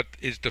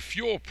the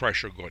fuel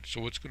pressure good?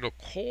 So it's going to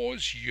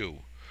cause you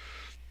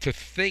to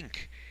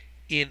think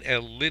in a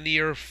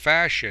linear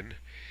fashion,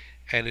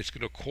 and it's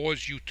going to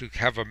cause you to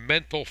have a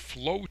mental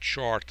flow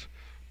chart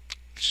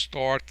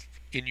start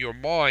in your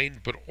mind,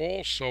 but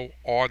also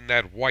on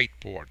that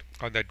whiteboard,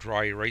 on that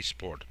dry erase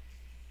board.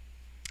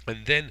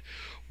 And then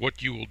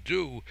what you will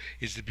do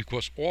is that,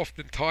 because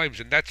oftentimes,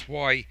 and that's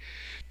why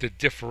the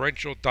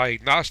differential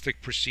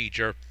diagnostic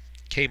procedure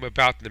came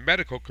about in the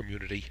medical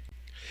community,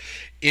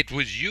 it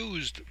was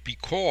used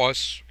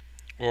because,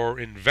 or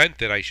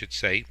invented I should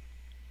say,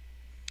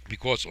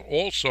 because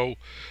also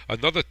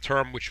another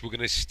term which we're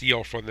going to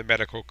steal from the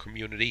medical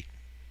community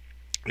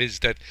is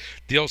that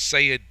they'll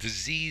say a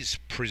disease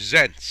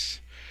presents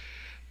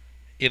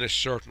in a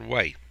certain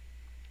way.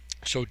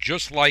 So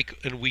just like,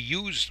 and we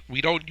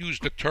don't use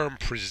the term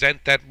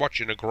present that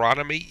much in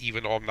agronomy,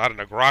 even though I'm not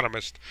an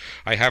agronomist,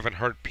 I haven't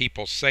heard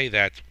people say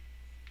that.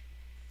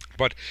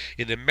 But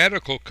in the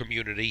medical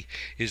community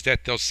is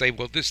that they'll say,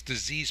 well, this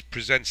disease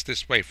presents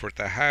this way for it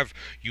to have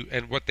you,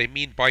 and what they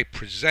mean by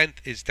present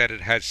is that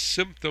it has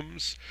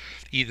symptoms,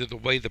 either the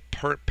way the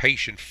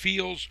patient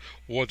feels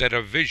or that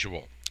are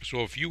visual.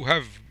 So if you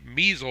have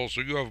measles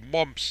or you have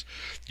mumps,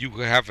 you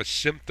have a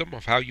symptom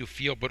of how you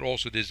feel, but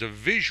also there's a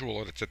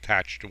visual that's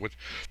attached to it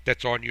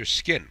that's on your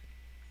skin.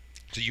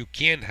 So you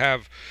can't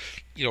have,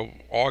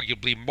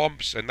 arguably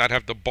mumps and not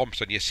have the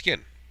bumps on your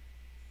skin.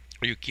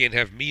 Or you can't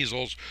have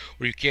measles,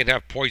 or you can't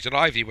have poison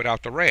ivy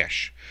without the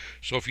rash.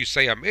 So if you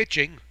say I'm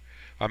itching,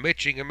 and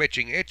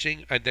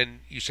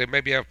then you say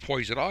maybe I have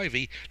poison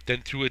ivy,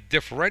 then through a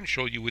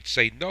differential you would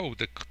say no,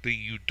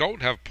 you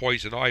don't have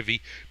poison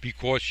ivy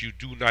because you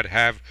do not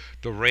have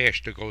the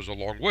rash that goes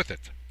along with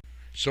it.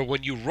 So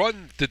when you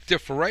run the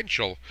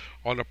differential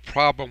on a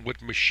problem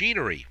with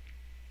machinery,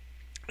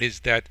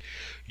 is that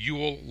you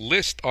will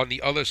list on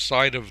the other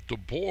side of the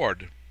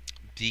board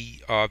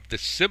the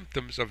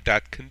symptoms of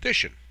that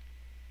condition.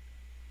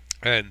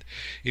 And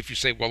if you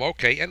say, well,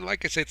 okay, and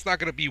like I said, it's not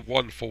going to be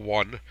one for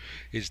one,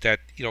 is that,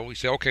 we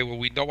say, okay, well,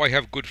 we know I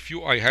have good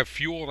fuel, I have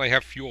fuel, and I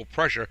have fuel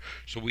pressure,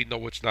 so we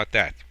know it's not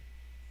that.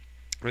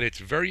 And it's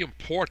very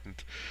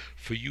important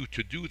for you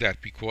to do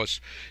that,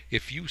 because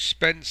if you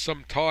spend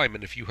some time,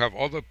 and if you have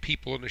other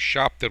people in the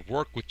shop that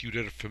work with you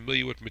that are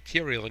familiar with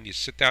material, and you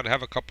sit down and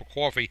have a cup of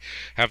coffee,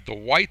 have the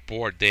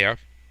whiteboard there,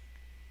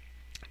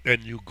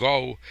 and you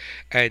go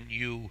and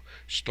you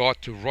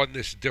start to run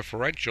this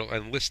differential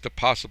and list the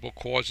possible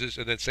causes,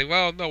 and then say,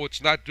 well, no,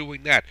 it's not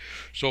doing that.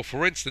 So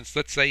for instance,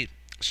 let's say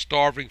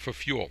starving for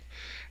fuel,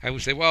 and we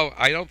say, well,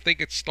 I don't think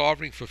it's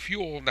starving for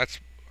fuel, and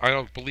I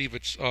don't believe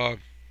it's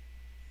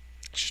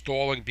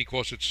stalling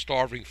because it's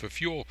starving for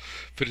fuel,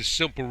 for the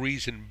simple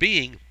reason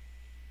being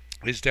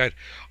is that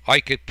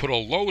I could put a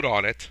load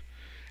on it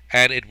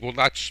and it will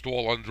not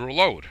stall under a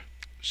load.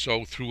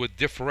 So through a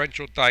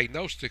differential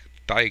diagnoses,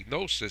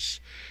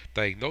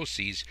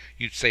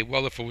 you'd say,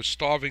 well, if it was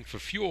starving for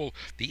fuel,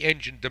 the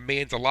engine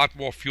demands a lot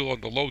more fuel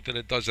on the load than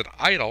it does at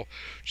idle,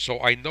 so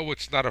I know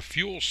it's not a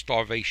fuel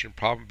starvation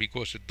problem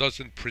because it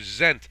doesn't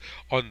present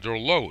under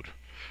load.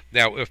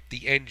 Now, if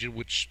the engine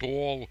would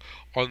stall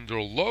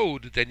under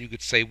load, then you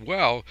could say,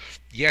 well,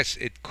 yes,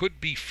 it could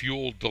be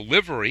fuel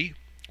delivery.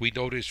 We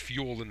know there's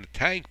fuel in the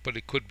tank, but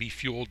it could be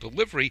fuel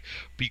delivery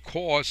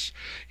because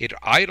it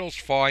idles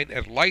fine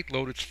at light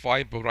load. It's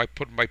fine, but when I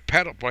put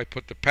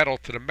the pedal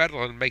to the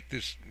metal and make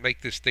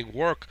this thing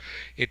work,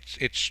 it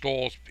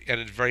stalls,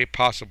 and it very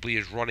possibly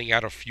is running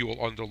out of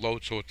fuel under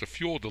load. So it's a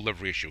fuel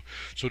delivery issue.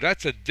 So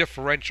that's a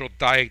differential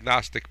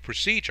diagnostic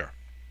procedure.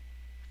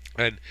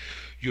 And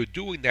you're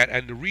doing that,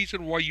 and the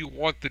reason why you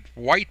want the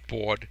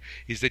whiteboard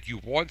is that you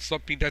want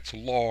something that's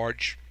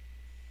large.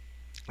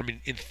 I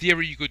mean, in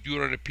theory, you could do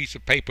it on a piece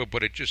of paper,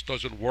 but it just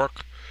doesn't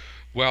work.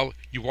 Well,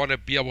 you want to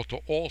be able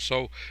to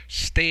also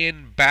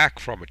stand back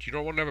from it. You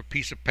don't want to have a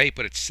piece of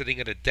paper that's sitting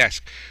at a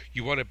desk.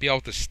 You want to be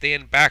able to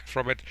stand back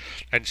from it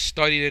and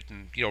study it,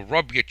 and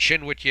rub your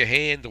chin with your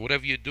hand, or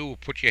whatever you do,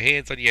 put your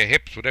hands on your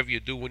hips, whatever you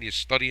do when you're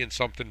studying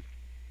something.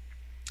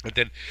 and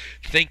then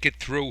think it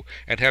through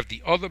and have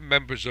the other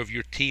members of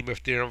your team,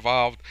 if they're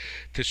involved,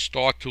 to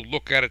start to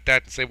look at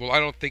that and say, well, I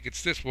don't think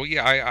it's this. Well,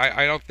 yeah,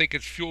 I don't think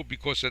it's fuel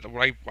because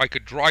I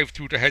could drive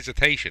through the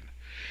hesitation.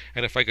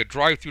 And if I could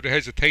drive through the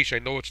hesitation, I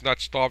know it's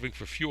not starving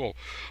for fuel.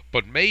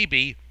 But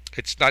maybe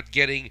it's not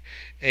getting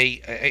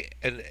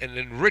an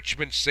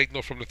enrichment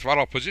signal from the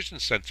throttle position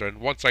sensor. And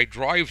once I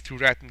drive through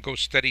that and go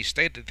steady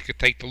state, it could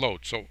take the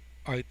load. So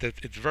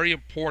it's very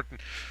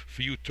important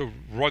for you to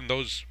run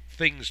those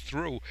things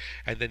through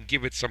and then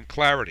give it some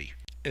clarity.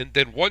 And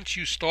then once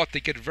you start to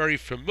get very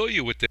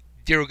familiar with it,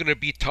 there are going to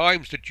be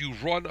times that you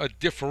run a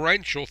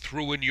differential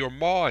through in your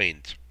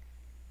mind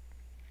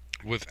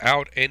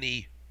without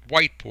any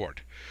whiteboard.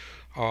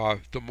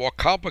 The more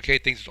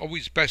complicated things, it's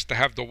always best to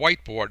have the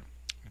whiteboard,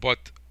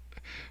 but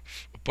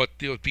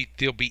there'll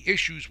be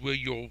issues where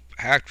you'll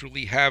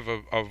actually have a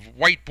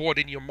whiteboard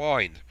in your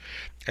mind,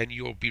 and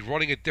you'll be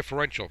running a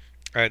differential.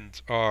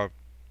 And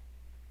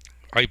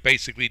I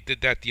basically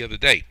did that the other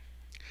day.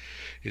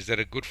 Is that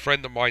a good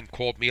friend of mine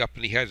called me up,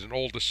 and he has an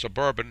older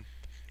Suburban,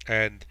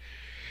 and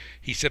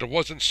he said it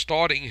wasn't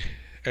starting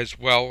as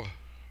well.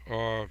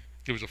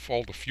 It was a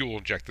older fuel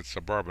injected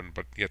Suburban,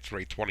 but it's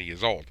already 20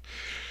 years old.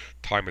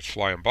 Time is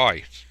flying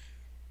by.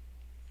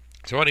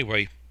 So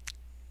anyway,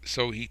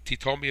 so he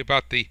told me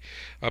about the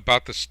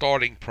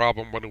starting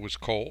problem when it was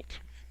cold,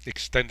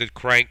 extended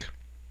crank,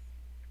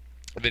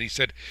 and then he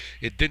said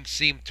it didn't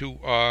seem to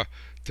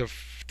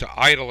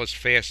idle as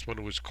fast when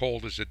it was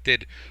cold as it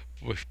did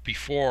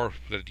before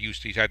that.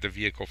 He had the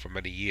vehicle for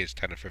many years,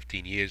 10 or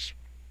 15 years,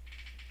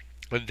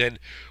 and then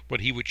when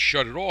he would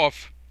shut it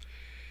off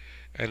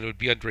and it would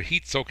be under a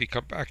heat soak, he'd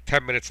come back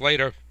 10 minutes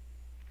later,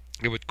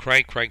 it would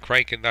crank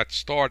and not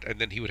start, and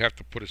then he would have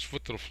to put his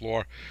foot to the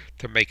floor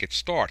to make it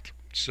start.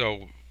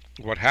 So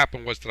what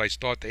happened was that I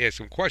started to ask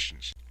him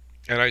questions,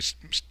 and I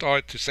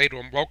started to say to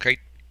him, okay,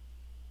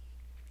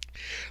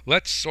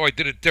 so I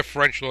did a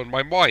differential in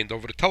my mind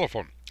over the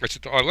telephone. I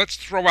said, let's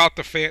throw out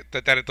the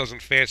that it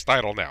doesn't fast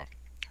idle now.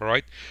 All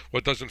right, well,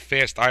 it doesn't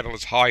fast idle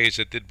as high as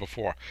it did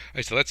before.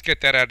 I said, let's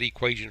get that out of the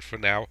equation for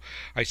now.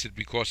 I said,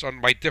 because on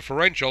my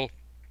differential,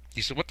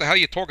 he said, what the hell are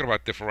you talking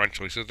about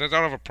differential? He said, I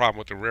don't have a problem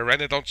with the rear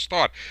end, it don't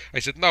start. I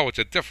said, no, it's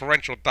a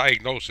differential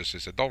diagnosis. He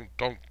said, don't,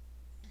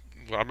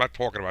 well, I'm not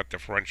talking about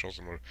differentials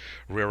in the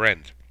rear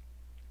end.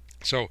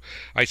 So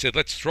I said,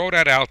 let's throw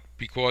that out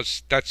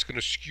because that's going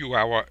to skew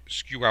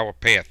our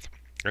path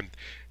and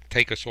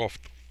take us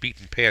off the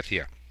beaten path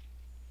here.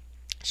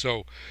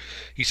 So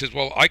he says,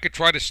 well, I could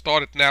try to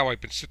start it now.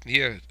 I've been sitting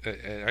here,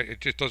 it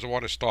just doesn't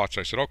want to start.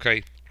 So I said,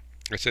 okay.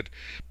 I said,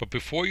 but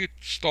before you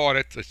start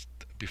it,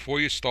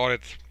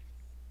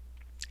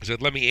 I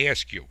said, let me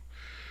ask you,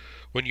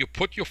 when you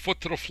put your foot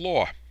to the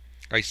floor,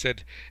 I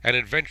said, and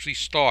it eventually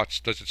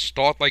starts, does it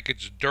start like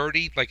it's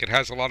dirty, like it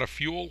has a lot of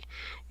fuel,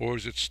 or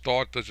does it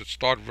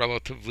start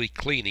relatively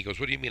clean? He goes,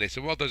 what do you mean? I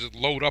said, well, does it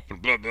load up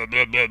and blah, blah,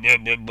 blah, blah, blah,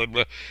 blah, blah,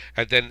 blah,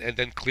 and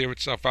then clear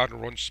itself out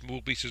and run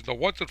smoothly? He says, no,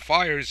 once it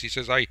fires, he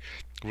says, I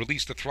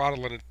release the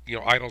throttle and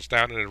it idles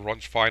down and it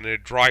runs fine and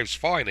it drives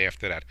fine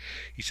after that.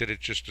 He said,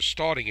 it's just a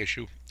starting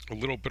issue, a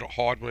little bit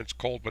hard when it's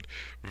cold, but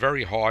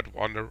very hard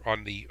on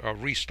the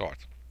restart.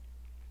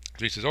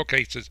 So he says, okay,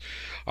 he says,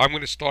 I'm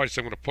going to start. He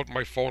said, I'm going to put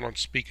my phone on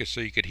speaker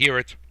so you could hear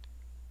it.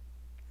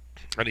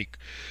 And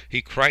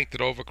he cranked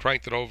it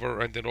over,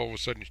 and then all of a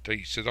sudden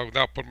he said, oh,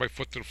 now put my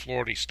foot to the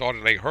floor, and he started.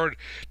 And I heard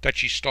that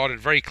she started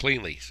very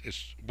cleanly.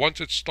 Once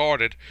it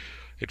started,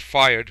 it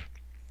fired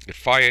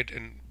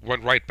and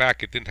went right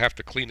back. It didn't have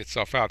to clean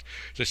itself out.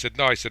 So I said,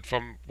 no, I said,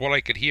 from what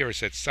I could hear, I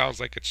said, it sounds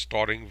like it's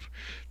starting,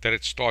 that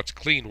it starts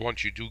clean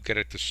once you do get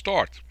it to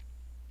start.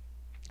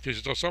 He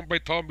says, oh,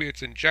 somebody told me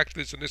it's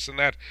injectors and this and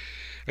that.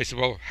 I said,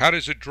 well, how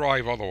does it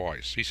drive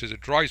otherwise? He says,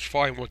 it drives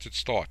fine once it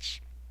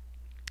starts.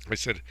 I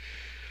said,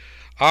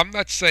 I'm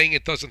not saying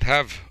it doesn't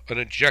have an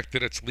injector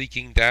that's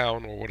leaking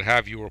down or what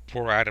have you, or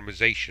poor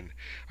atomization.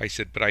 I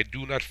said, but I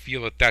do not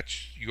feel that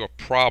that's your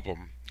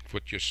problem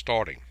with your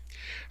starting.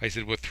 I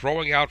said, we're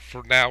throwing out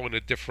for now in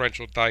a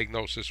differential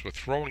diagnosis, we're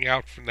throwing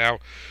out for now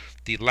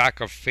the lack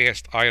of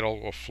fast idle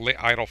or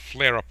idle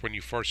flare-up when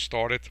you first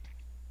start it.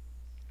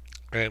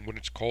 And when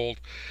it's cold,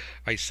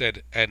 I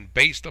said, and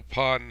based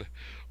upon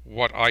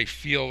what I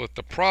feel that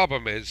the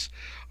problem is,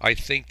 I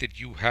think that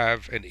you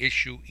have an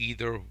issue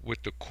either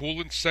with the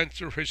coolant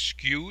sensor has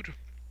skewed,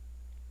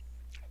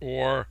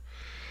 or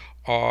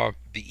the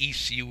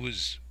ECU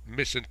is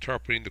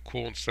misinterpreting the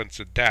coolant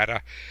sensor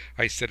data.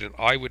 I said, and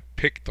I would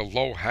pick the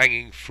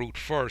low-hanging fruit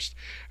first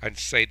and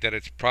say that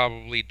it's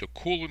probably the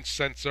coolant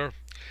sensor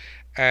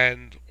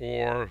and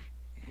or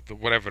the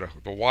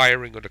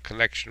wiring or the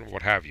connection or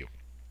what have you.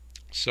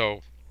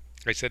 So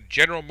I said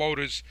General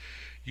Motors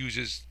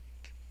uses,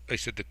 I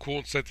said the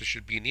coolant sensor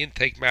should be in the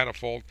intake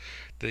manifold,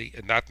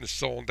 not in the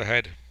cylinder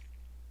head.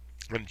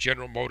 And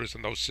General Motors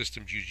and those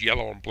systems use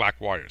yellow and black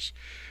wires.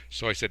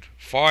 So I said,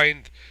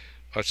 find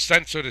a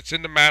sensor that's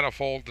in the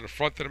manifold, in the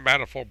front of the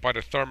manifold by the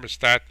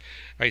thermostat.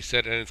 I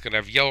said, and it's going to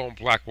have yellow and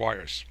black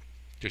wires.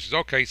 He says,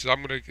 okay. He says,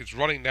 it's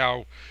running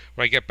now.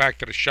 When I get back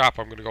to the shop,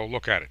 I'm going to go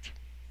look at it.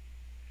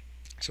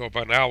 So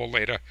about an hour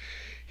later,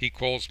 he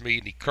calls me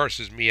and he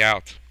curses me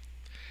out.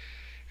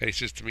 And he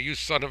says to me, "You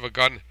son of a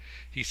gun,"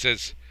 he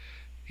says,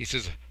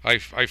 I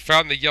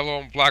found the yellow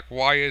and black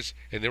wires,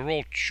 and they're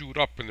all chewed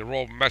up and they're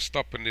all messed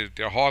up, and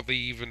they're hardly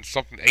even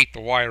something ate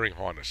the wiring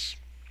harness."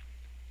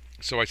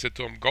 So I said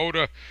to him, go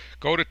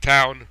to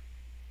town,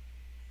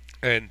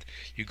 and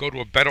you go to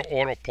a better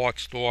auto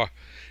parts store,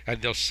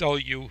 and they'll sell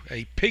you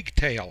a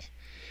pigtail.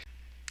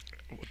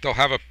 They'll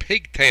have a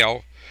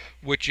pigtail,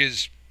 which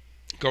is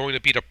going to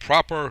be the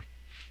proper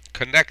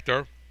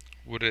connector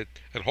with it,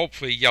 and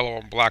hopefully yellow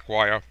and black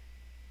wire.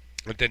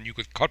 And then you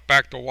could cut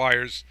back the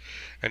wires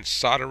and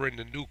solder in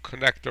the new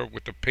connector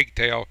with the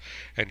pigtail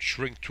and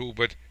shrink tube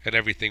it, and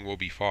everything will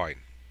be fine.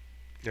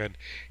 And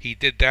he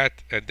did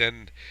that, and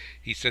then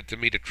he said to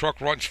me, "The truck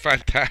runs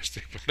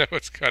fantastic, but now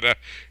it's got a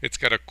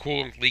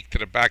coolant leak to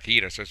the back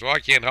heater." So I said, "Well, I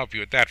can't help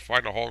you with that.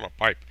 Find a hole in the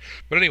pipe."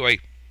 But anyway,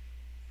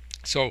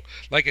 so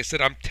like I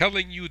said, I'm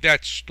telling you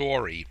that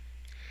story,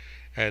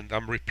 and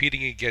I'm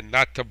repeating again,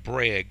 not to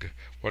brag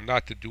or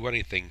not to do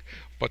anything,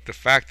 but the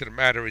fact of the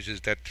matter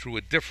is that through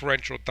a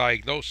differential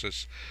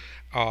diagnosis,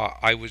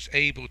 I was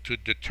able to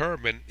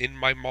determine in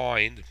my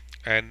mind,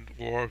 and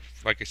or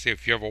like I say,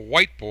 if you have a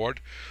whiteboard,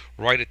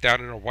 write it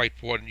down in a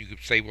whiteboard, and you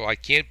could say, well, I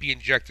can't be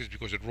injected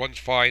because it runs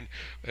fine,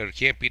 and it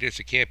can't be this,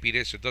 it can't be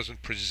this, it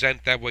doesn't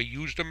present that way.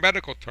 Use the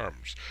medical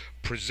terms.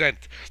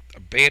 Present. A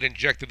bad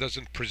injector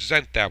doesn't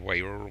present that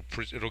way, or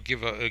it'll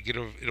give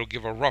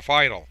a rough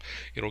idle.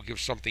 It'll give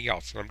something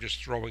else. And I'm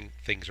just throwing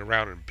things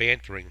around and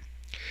bantering,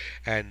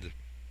 and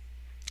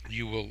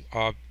you will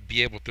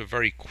be able to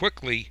very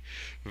quickly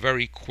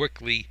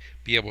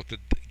be able to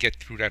get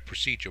through that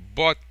procedure.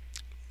 But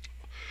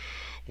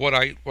what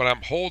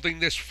I'm holding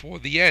this for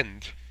the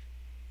end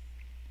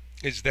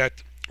is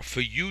that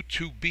for you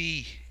to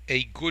be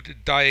a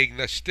good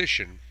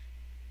diagnostician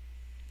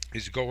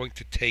is going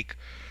to take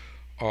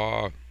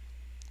um,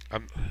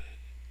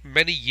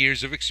 many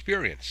years of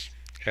experience,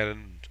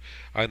 and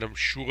I'm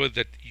sure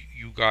that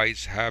you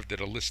guys have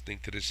that are listening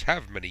to this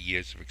have many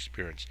years of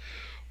experience,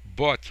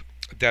 but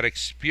that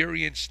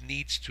experience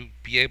needs to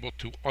be able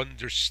to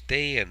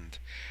understand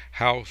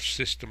how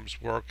systems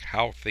work,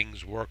 how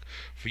things work,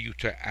 for you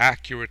to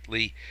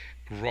accurately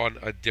run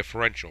a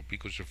differential.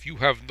 Because if you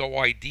have no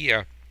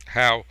idea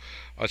how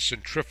a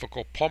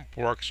centrifugal pump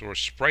works or a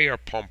sprayer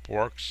pump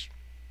works,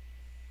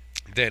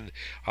 then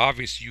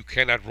obviously you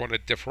cannot run a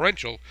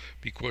differential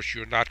because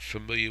you're not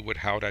familiar with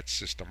how that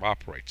system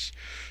operates.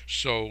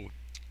 So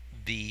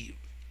the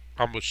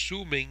I'm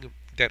assuming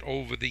that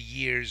over the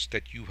years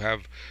that you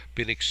have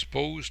been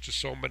exposed to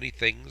so many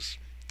things,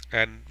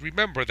 and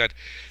remember that,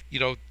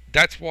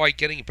 that's why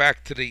getting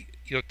back to the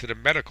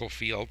medical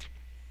field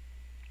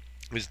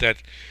is that,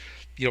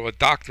 a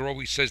doctor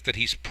always says that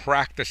he's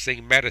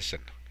practicing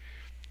medicine.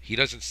 He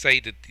doesn't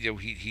say that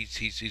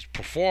he's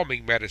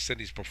performing medicine,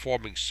 he's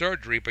performing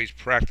surgery, but he's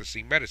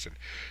practicing medicine.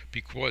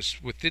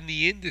 Because within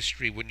the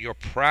industry, when you're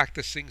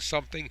practicing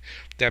something,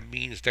 that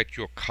means that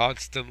you're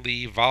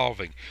constantly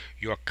evolving,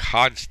 you're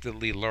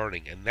constantly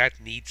learning, and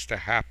that needs to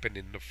happen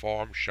in the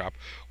farm shop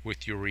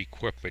with your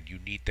equipment. You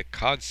need to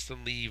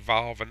constantly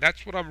evolve, and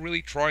that's what I'm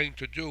really trying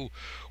to do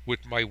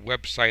with my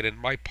website and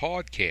my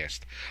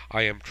podcast.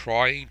 I am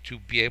trying to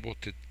be able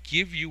to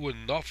give you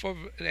enough of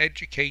an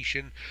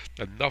education,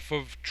 enough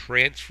of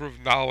transfer of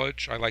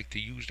knowledge. I like to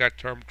use that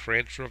term,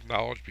 transfer of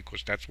knowledge,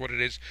 because that's what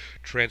it is,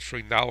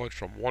 transferring knowledge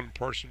from one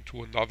person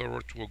to another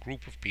or to a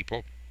group of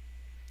people.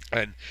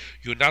 And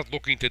you're not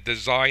looking to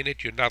design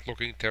it, you're not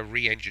looking to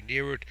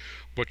re-engineer it,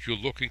 but you're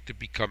looking to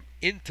become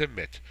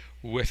intimate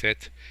with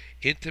it,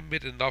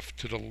 intimate enough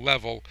to the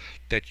level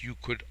that you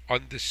could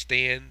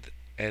understand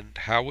and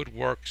how it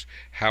works,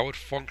 how it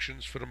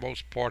functions for the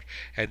most part,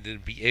 and then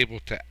be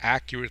able to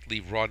accurately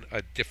run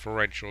a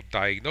differential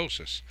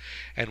diagnosis.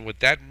 And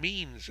what that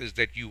means is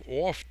that you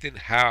often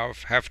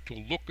have to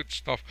look at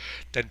stuff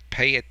and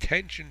pay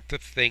attention to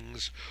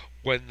things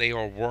when they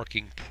are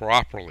working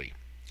properly.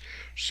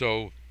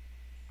 So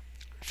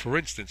for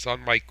instance,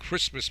 on my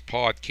Christmas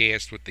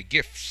podcast with the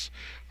gifts,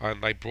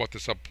 and I brought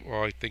this up,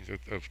 I think,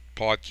 a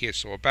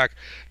podcast or back.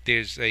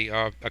 There's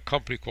a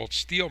company called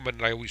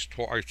Steelman, and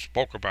I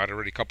spoke about it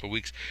already a couple of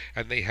weeks,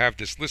 and they have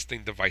this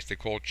listening device they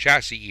call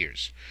chassis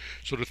ears.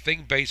 So the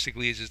thing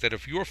basically is that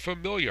if you're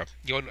familiar,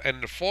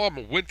 and the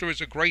farm, winter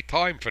is a great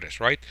time for this,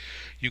 right?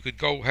 You could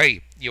go,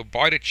 hey,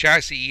 buy the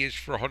chassis ears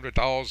for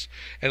 $100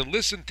 and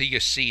listen to your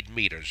seed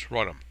meters,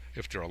 run them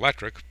if they're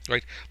electric,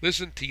 right?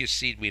 Listen to your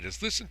seed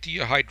meters, listen to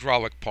your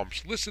hydraulic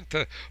pumps, listen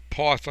to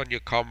parts on your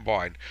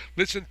combine,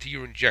 listen to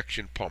your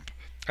injection pump.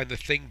 And the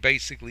thing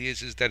basically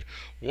is that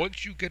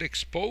once you get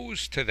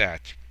exposed to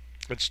that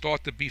and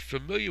start to be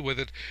familiar with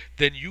it,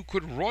 then you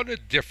could run a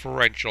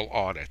differential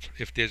on it.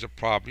 If there's a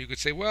problem, you could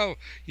say, well,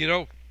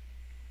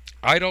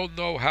 I don't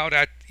know how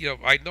that,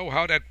 I know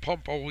how that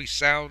pump always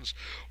sounds,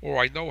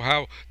 or I know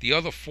how the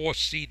other 4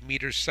 seed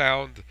meters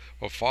sound,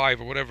 or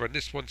 5 or whatever, and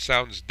this one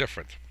sounds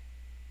different.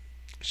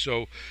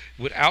 So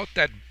without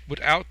that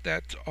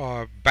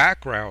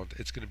background,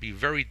 it's going to be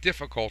very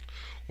difficult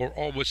or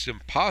almost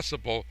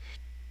impossible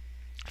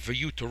for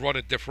you to run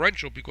a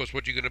differential, because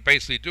what you're going to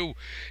basically do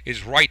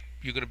is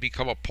you're going to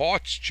become a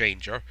parts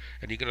changer,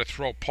 and you're going to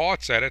throw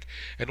parts at it,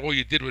 and all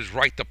you did was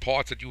write the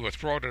parts that you were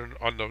throwing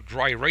on the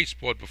dry erase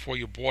board before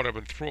you bought them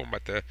and threw them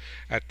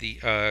at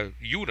the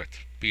unit,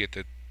 be it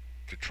the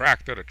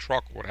tractor, the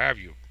truck, what have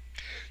you.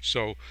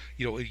 So,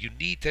 you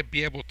need to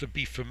be able to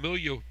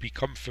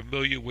become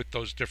familiar with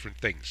those different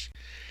things.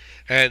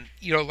 And,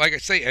 like I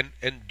say,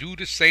 and do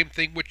the same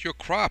thing with your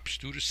crops,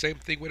 do the same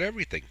thing with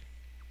everything.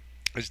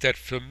 Is that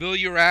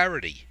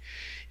familiarity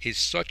is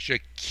such a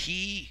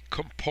key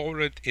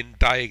component in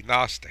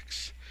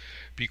diagnostics,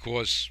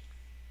 because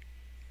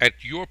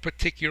at your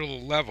particular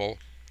level,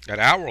 at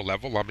our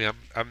level, I mean,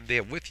 I'm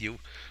there with you.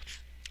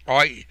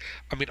 I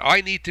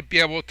need to be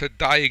able to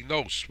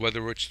diagnose,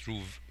 whether it's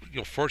through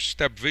first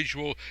step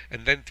visual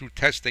and then through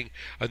testing,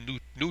 a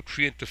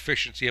nutrient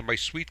deficiency in my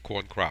sweet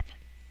corn crop.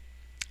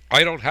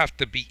 I don't have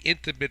to be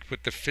intimate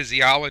with the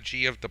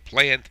physiology of the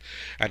plant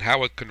and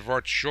how it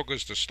converts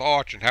sugars to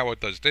starch and how it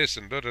does this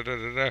and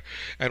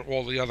and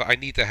all the other. I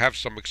need to have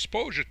some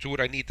exposure to it.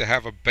 I need to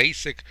have a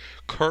basic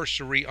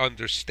cursory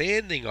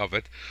understanding of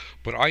it,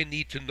 but I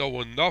need to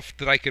know enough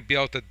that I could be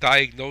able to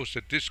diagnose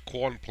that this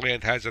corn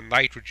plant has a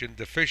nitrogen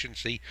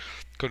deficiency,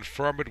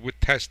 confirm it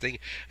with testing,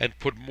 and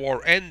put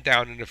more N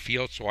down in the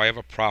field so I have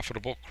a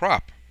profitable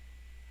crop.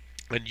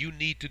 And you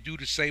need to do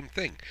the same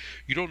thing.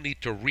 You don't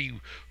need to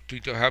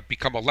have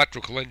become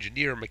electrical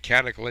engineer,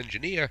 mechanical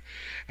engineer.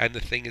 And the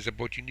thing is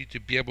about, you need to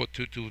be able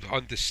to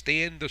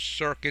understand the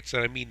circuits,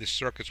 and I mean the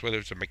circuits, whether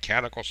it's a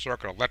mechanical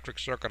circuit, electric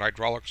circuit,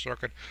 hydraulic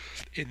circuit,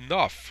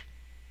 enough,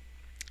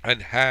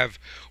 and have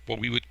what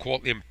we would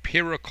call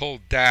empirical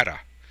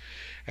data.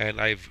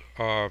 And I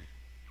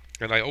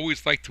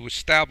always like to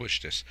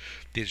establish this.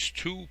 There's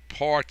two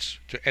parts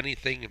to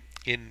anything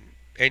in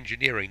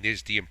engineering.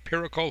 There's the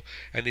empirical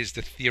and there's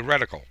the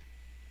theoretical.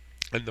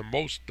 And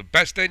the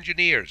best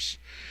engineers,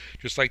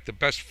 just like the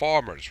best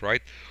farmers,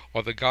 right,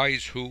 are the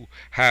guys who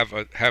have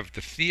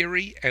the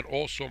theory and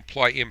also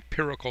apply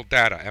empirical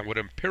data. And what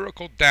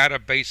empirical data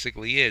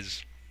basically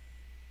is,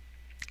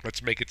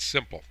 let's make it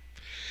simple.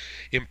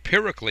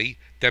 Empirically,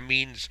 that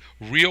means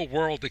real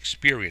world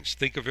experience.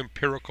 Think of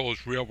empirical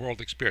as real world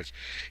experience.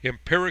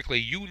 Empirically,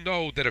 you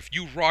know that if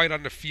you ride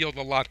on the field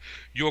a lot,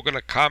 you're going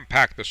to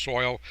compact the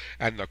soil,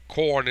 and the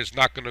corn is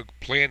not going to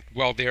plant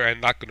well there and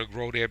not going to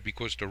grow there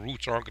because the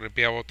roots aren't going to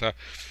be able to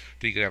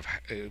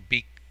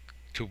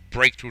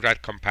break through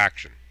that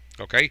compaction.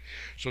 Okay?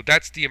 So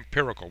that's the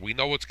empirical. We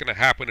know what's going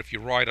to happen if you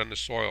ride on the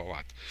soil a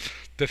lot.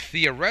 The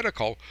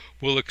theoretical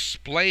will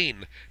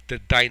explain the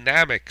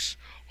dynamics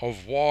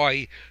of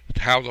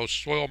how those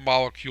soil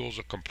molecules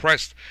are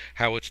compressed,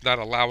 how it's not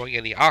allowing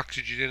any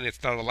oxygen in,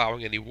 it's not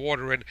allowing any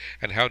water in,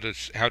 and how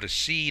the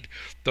seed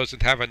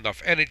doesn't have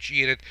enough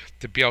energy in it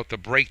to be able to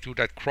break through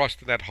that crust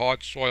and that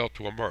hard soil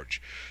to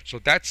emerge. So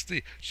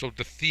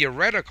the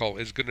theoretical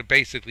is going to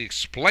basically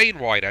explain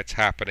why that's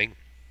happening.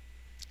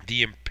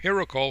 The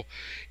empirical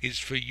is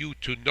for you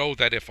to know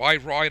that if I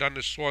ride on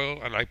the soil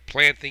and I'm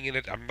planting in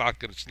it,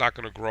 it's not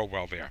going to grow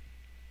well there.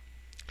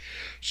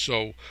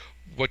 So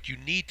what you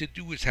need to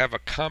do is have a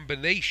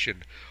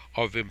combination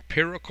of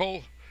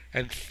empirical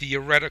and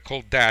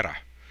theoretical data,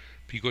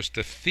 because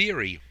the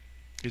theory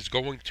is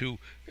going to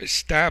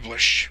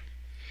establish.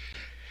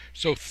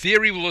 So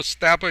theory will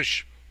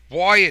establish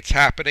why it's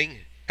happening,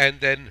 and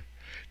then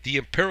the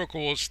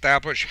empirical will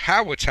establish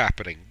how it's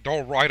happening.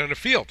 Don't ride on the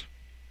field,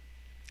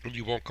 and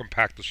you won't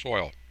compact the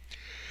soil.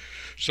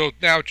 So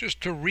now, just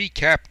to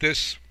recap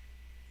this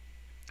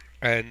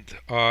and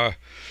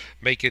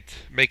make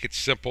it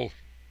simple,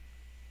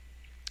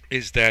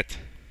 is that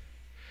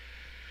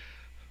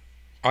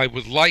I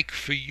would like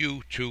for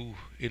you to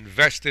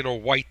invest in a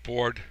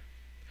whiteboard,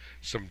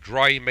 some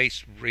dry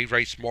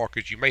erase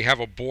markers. You may have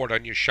a board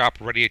on your shop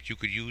ready that you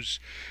could use,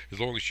 as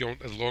long as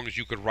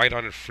you could write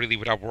on it freely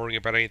without worrying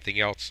about anything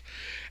else.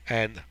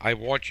 And I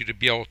want you to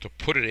be able to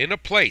put it in a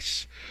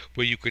place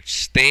where you could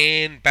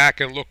stand back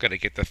and look at it,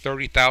 get the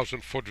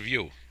 30,000 foot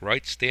view,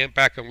 right? Stand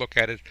back and look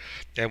at it,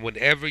 and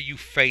whenever you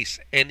face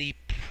any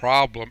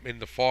problem in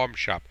the farm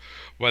shop,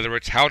 whether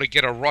it's how to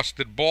get a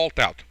rusted bolt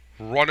out,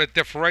 run a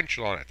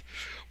differential on it.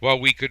 Well,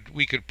 we could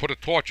put a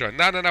torch on.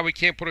 No, we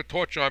can't put a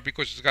torch on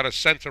because it's got a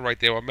sensor right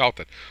there, will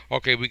melt it.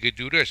 Okay, we could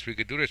do this, we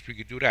could do this, we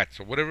could do that.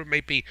 So whatever it may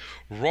be,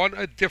 run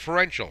a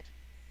differential.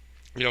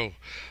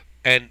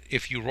 And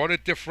if you run a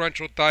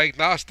differential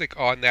diagnostic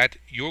on that,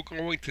 you're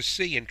going to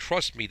see, and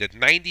trust me, that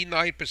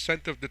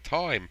 99% of the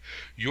time,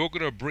 you're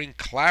going to bring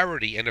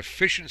clarity and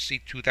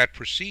efficiency to that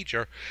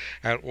procedure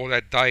or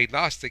that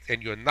diagnostic,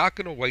 and you're not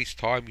going to waste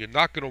time, you're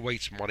not going to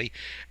waste money.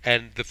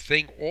 And the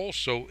thing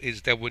also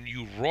is that when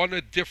you run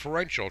a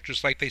differential,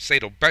 just like they say,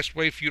 the best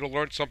way for you to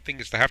learn something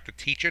is to have to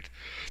teach it.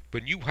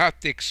 When you have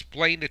to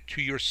explain it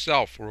to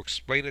yourself or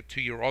explain it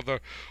to your other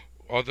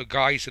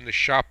guys in the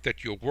shop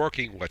that you're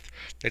working with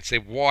and say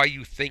why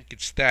you think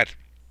it's that,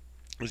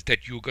 is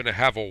that you're going to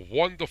have a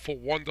wonderful,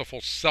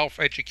 wonderful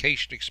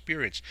self-education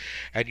experience,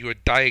 and your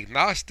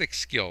diagnostic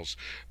skills,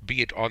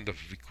 be it on the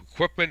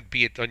equipment,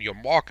 be it on your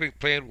marketing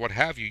plan, what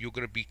have you, you're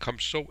going to become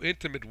so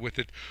intimate with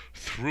it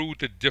through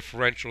the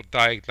differential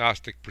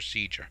diagnostic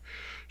procedure.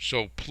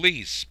 So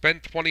please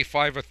spend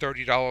 $25 or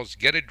 $30,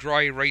 get a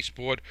dry erase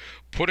board,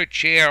 put a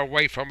chair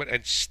away from it,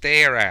 and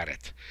stare at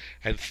it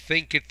and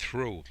think it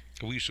through.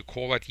 We used to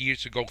call that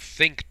years ago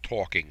think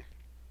talking.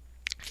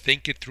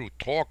 Think it through.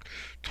 Talk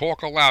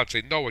aloud.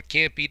 Say, no, it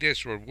can't be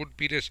this, or it wouldn't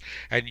be this,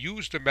 and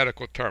use the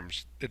medical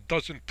terms. It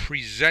doesn't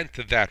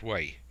present that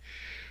way.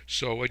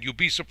 So, and you'll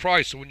be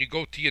surprised. So when you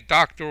go to your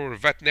doctor, or a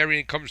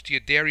veterinarian comes to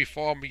your dairy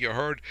farm or your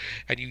herd,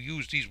 and you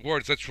use these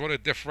words, let's run a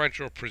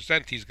differential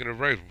present, he's going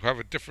to have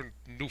a different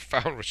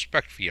newfound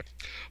respect for you.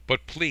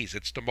 But please,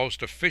 it's the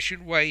most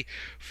efficient way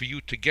for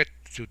you to get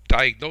to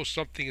diagnose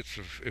something. It's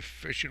an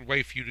efficient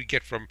way for you to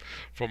get from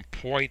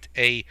point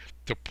A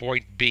to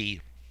point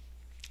B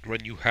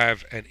when you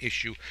have an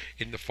issue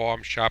in the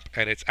farm shop.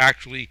 And it's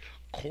actually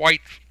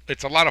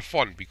it's a lot of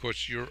fun,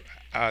 because you're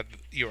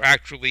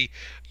actually,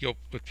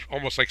 it's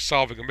almost like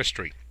solving a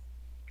mystery.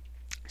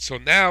 So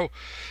now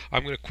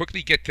I'm going to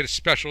quickly get to the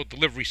special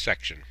delivery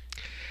section.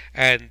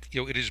 And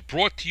it is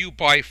brought to you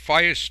by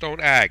Firestone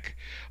Ag,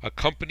 a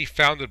company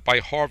founded by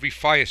Harvey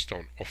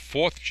Firestone, a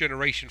fourth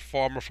generation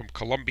farmer from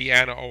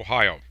Columbiana,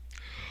 Ohio.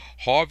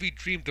 Harvey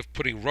dreamed of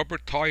putting rubber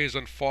tires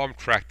on farm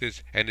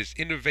tractors, and his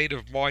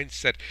innovative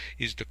mindset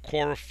is the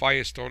core of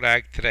Firestone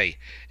Ag today,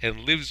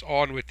 and lives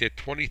on with their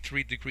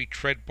 23-degree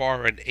tread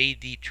bar and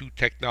AD2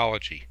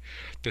 technology.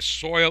 The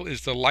soil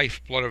is the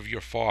lifeblood of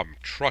your farm.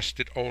 Trust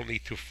it only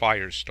to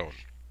Firestone.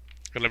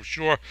 And I'm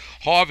sure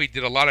Harvey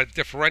did a lot of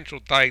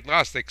differential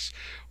diagnostics,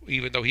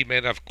 even though he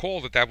may not have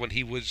called it that when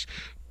he was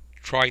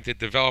trying to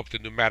develop the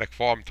pneumatic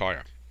farm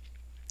tire.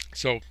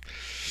 So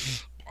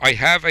I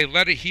have a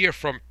letter here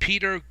from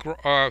Peter,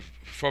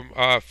 from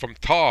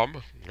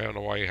Tom. I don't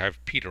know why I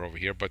have Peter over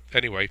here, but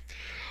anyway,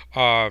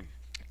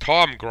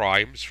 Tom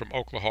Grimes from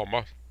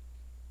Oklahoma.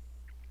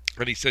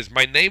 And he says,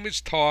 my name is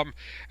Tom,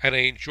 and I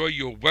enjoy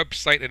your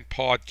website and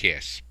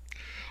podcasts.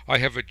 I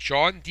have a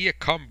John Deere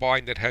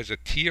combine that has a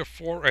Tier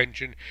 4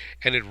 engine,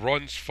 and it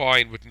runs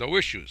fine with no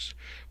issues,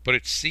 but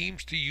it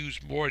seems to use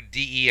more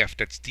DEF,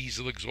 that's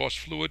diesel exhaust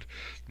fluid,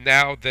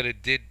 now than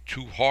it did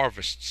 2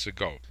 harvests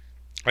ago.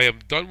 I am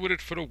done with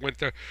it for the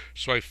winter,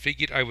 so I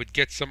figured I would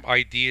get some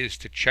ideas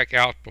to check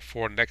out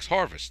before next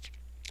harvest.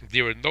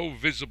 There are no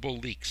visible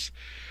leaks.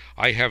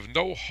 I have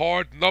no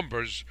hard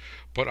numbers,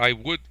 but I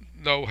would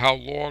know how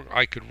long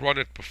I could run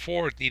it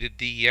before it needed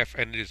DEF,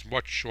 and it is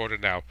much shorter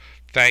now.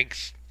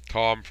 Thanks,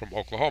 Tom from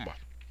Oklahoma.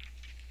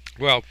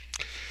 Well,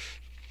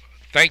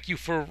 thank you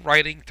for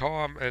writing,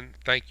 Tom, and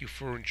thank you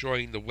for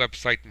enjoying the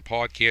website and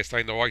podcast.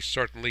 I know I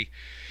certainly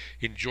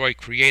enjoy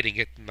creating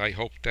it, and I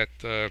hope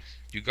that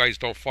you guys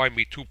don't find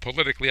me too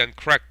politically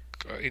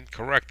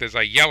incorrect as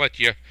I yell at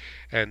you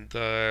and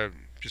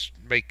just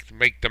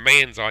make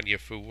demands on you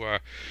for,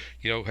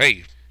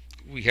 hey,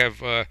 we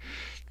have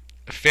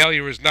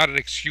failure is not an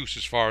excuse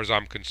as far as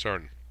I'm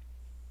concerned.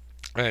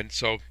 And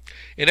so,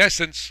 in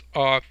essence,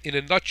 in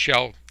a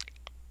nutshell,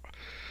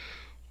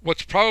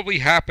 what's probably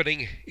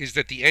happening is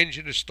that the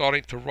engine is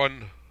starting to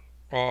run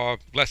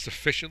less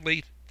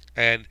efficiently,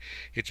 and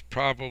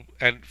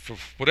and for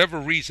whatever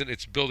reason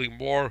it's building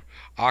more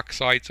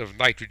oxides of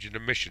nitrogen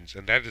emissions,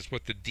 and that is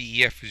what the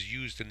DEF is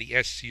used in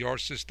the SCR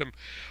system.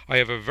 I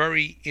have a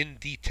very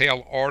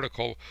in-detail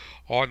article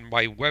on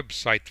my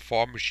website,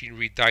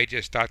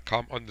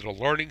 farmmachinerydigest.com, under the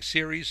learning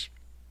series.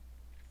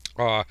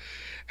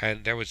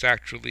 And that was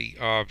actually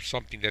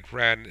something that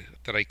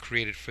I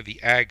created for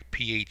the Ag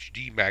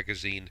PhD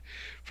magazine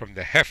from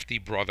the Hefty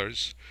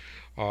brothers.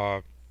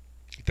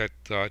 That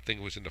I think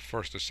was in the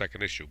first or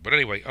second issue. But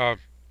anyway,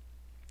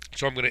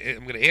 so I'm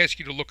gonna ask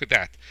you to look at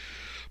that.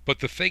 But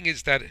the thing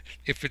is that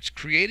if it's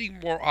creating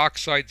more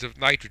oxides of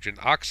nitrogen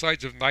are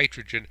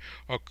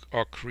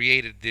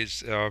created.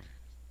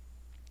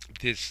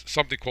 There's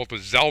something called the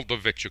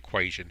Zeldovich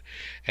equation,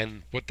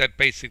 and what that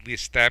basically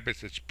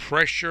establishes is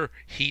pressure,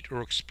 heat,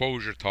 or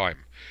exposure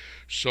time.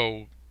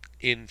 So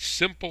in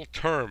simple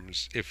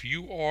terms, if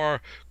you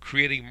are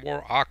creating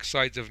more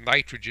oxides of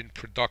nitrogen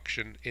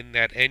production in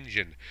that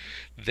engine,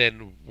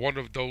 then one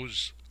of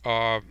those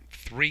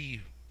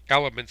 3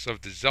 elements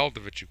of the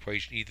Zeldovich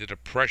equation, either the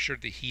pressure,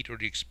 the heat, or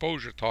the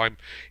exposure time,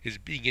 is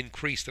being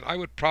increased. And I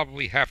would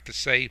probably have to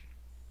say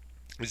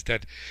is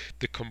that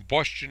the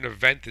combustion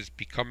event is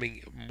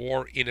becoming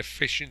more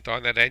inefficient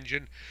on that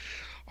engine,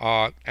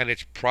 and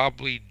it's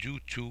probably due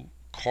to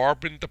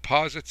carbon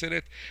deposits in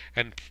it,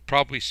 and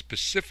probably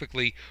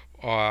specifically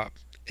a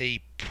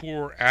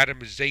poor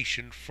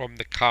atomization from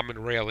the common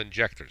rail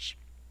injectors.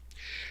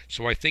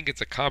 So I think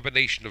it's a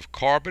combination of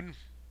carbon.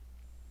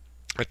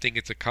 I think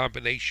it's a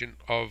combination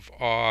of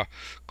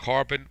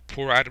carbon,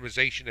 poor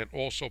atomization, and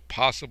also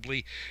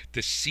possibly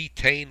the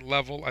cetane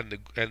level and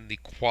the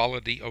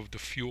quality of the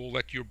fuel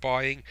that you're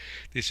buying.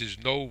 This is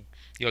no,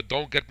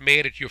 Don't get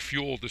mad at your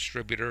fuel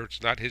distributor.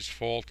 It's not his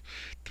fault.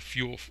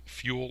 The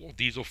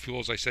diesel fuel,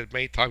 as I said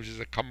many times, is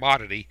a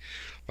commodity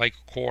like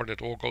corn.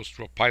 It all goes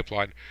through a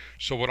pipeline.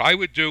 So what I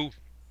would do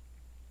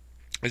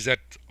is that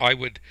I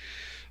would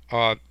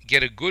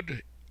get a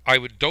good, I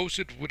would dose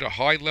it with a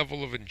high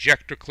level of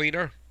injector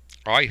cleaner.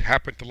 I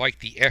happen to like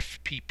the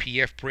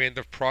FPPF brand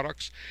of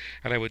products,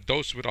 and I would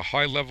dose it with a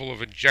high level of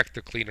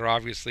injector cleaner.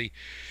 Obviously,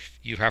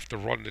 you have to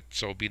run it,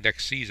 so it'll be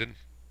next season.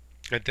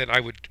 And then I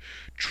would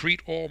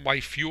treat all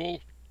my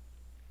fuel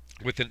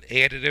with an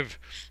additive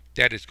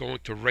that is going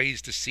to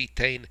raise the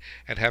cetane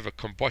and have a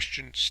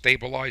combustion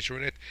stabilizer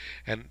in it.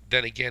 And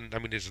then again, I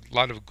mean, there's a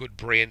lot of good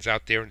brands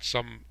out there, and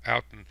some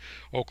out in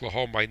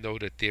Oklahoma. I know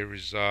that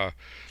there's a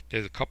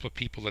couple of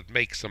people that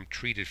make some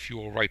treated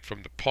fuel right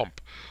from the pump.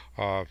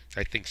 I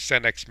think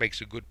Cenex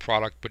makes a good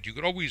product, but you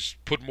could always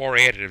put more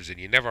additives in.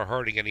 You're never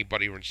hurting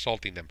anybody or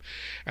insulting them.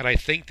 And I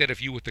think that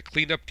if you were to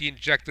clean up the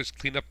injectors,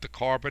 clean up the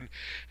carbon,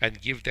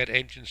 and give that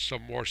engine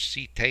some more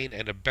cetane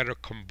and a better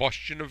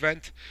combustion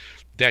event,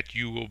 that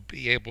you will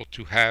be able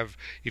to have,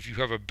 if you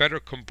have a better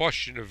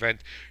combustion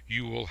event,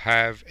 you will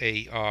have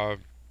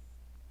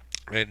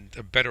and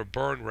a better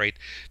burn rate,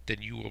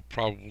 then you will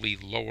probably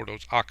lower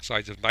those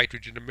oxides of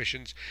nitrogen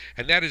emissions.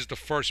 And that is the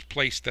first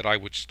place that I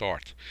would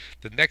start.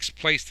 The next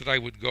place that I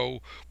would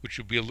go, which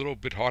would be a little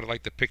bit hard, I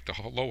like to pick the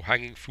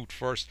low-hanging fruit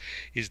first,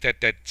 is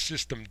that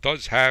system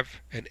does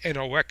have an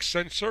NOx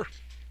sensor.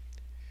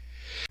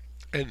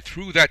 And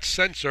through that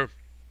sensor,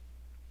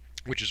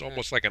 which is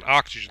almost like an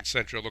oxygen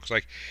sensor, it looks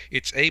like,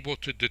 it's able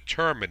to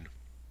determine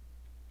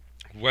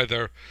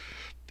whether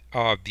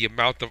the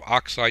amount of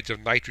oxides of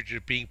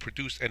nitrogen being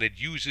produced, and it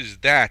uses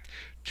that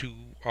to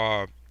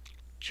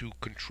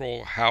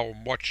control how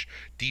much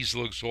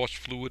diesel exhaust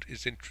fluid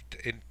is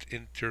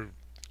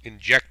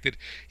injected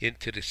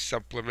into the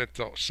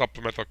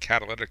supplemental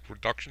catalytic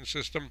reduction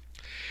system.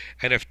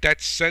 And if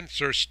that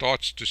sensor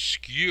starts to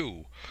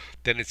skew,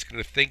 then it's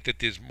going to think that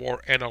there's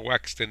more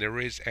NOx than there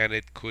is, and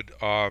it could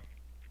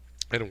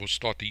and it will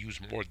start to use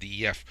more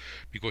DEF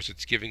because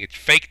it's giving it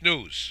fake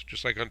news,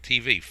 just like on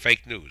TV,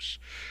 fake news.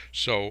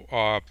 So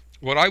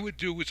what I would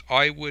do is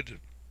I would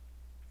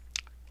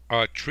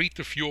treat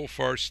the fuel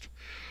first,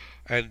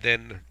 and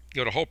then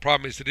the whole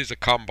problem is it is a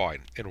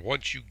combine, and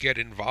once you get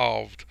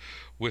involved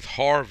with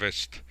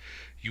harvest,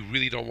 you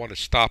really don't want to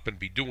stop and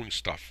be doing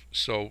stuff.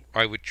 So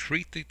I would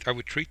treat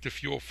the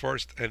fuel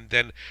first, and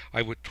then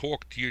I would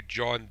talk to your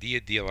John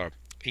Deere dealer.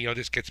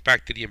 This gets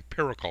back to the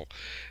empirical,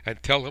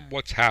 and tell him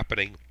what's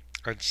happening,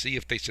 and see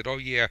if they said, oh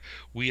yeah,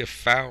 we have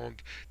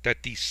found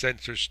that these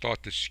sensors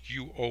start to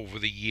skew over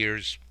the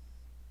years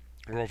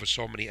or over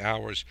so many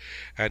hours,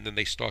 and then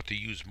they start to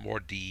use more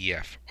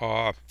DEF.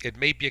 It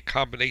may be a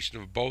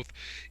combination of both.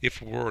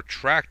 If we're a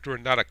tractor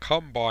and not a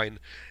combine,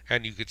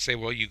 and you could say,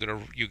 well, you're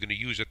gonna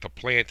use it to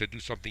plant or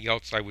do something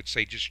else, I would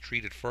say just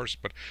treat it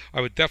first. But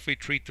I would definitely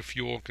treat the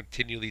fuel and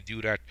continually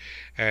do that,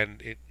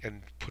 and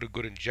put a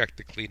good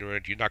injector cleaner in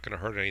it. You're not going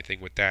to hurt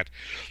anything with that.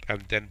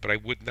 But I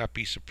would not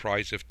be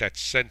surprised if that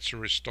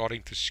sensor is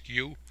starting to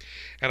skew.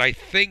 And I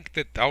think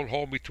that, don't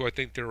hold me to, I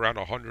think they're around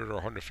 $100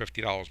 or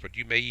 $150. But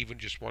you may even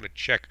just want to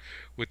check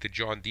with the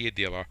John Deere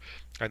dealer,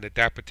 and at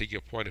that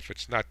particular point, if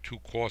it's not too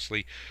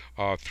costly,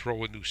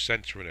 throw a new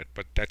sensor in it.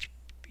 But that's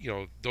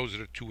those are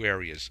the two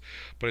areas.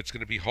 But it's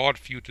going to be hard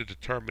for you to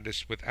determine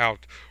this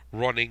without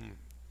running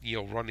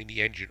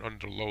the engine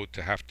under load,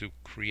 to have to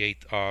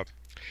create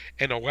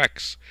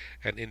NOx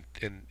and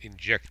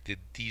inject the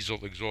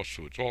diesel exhaust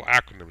fluid. It's all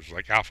acronyms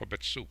like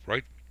alphabet soup,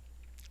 right?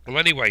 Well,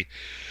 anyway,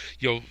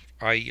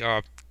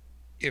 I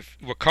if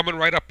we're coming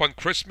right up on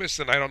Christmas,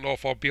 and I don't know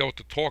if I'll be able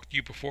to talk to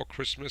you before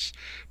Christmas,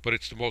 but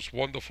it's the most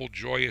wonderful,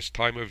 joyous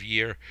time of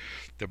year,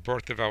 the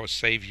birth of our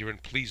Savior,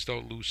 and please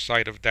don't lose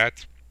sight of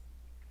that.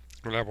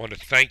 And I want to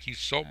thank you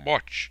so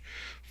much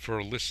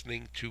for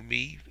listening to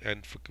me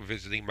and for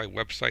visiting my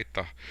website,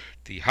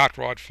 the Hot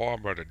Rod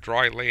Farmer, the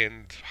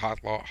Dryland Hot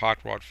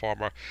Rod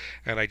Farmer.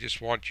 And I just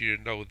want you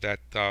to know that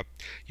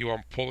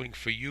I'm pulling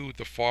for you,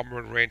 the farmer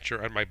and rancher,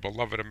 and my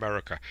beloved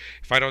America.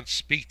 If I don't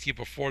speak to you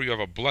before, you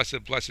have a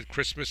blessed, blessed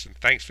Christmas, and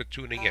thanks for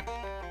tuning in.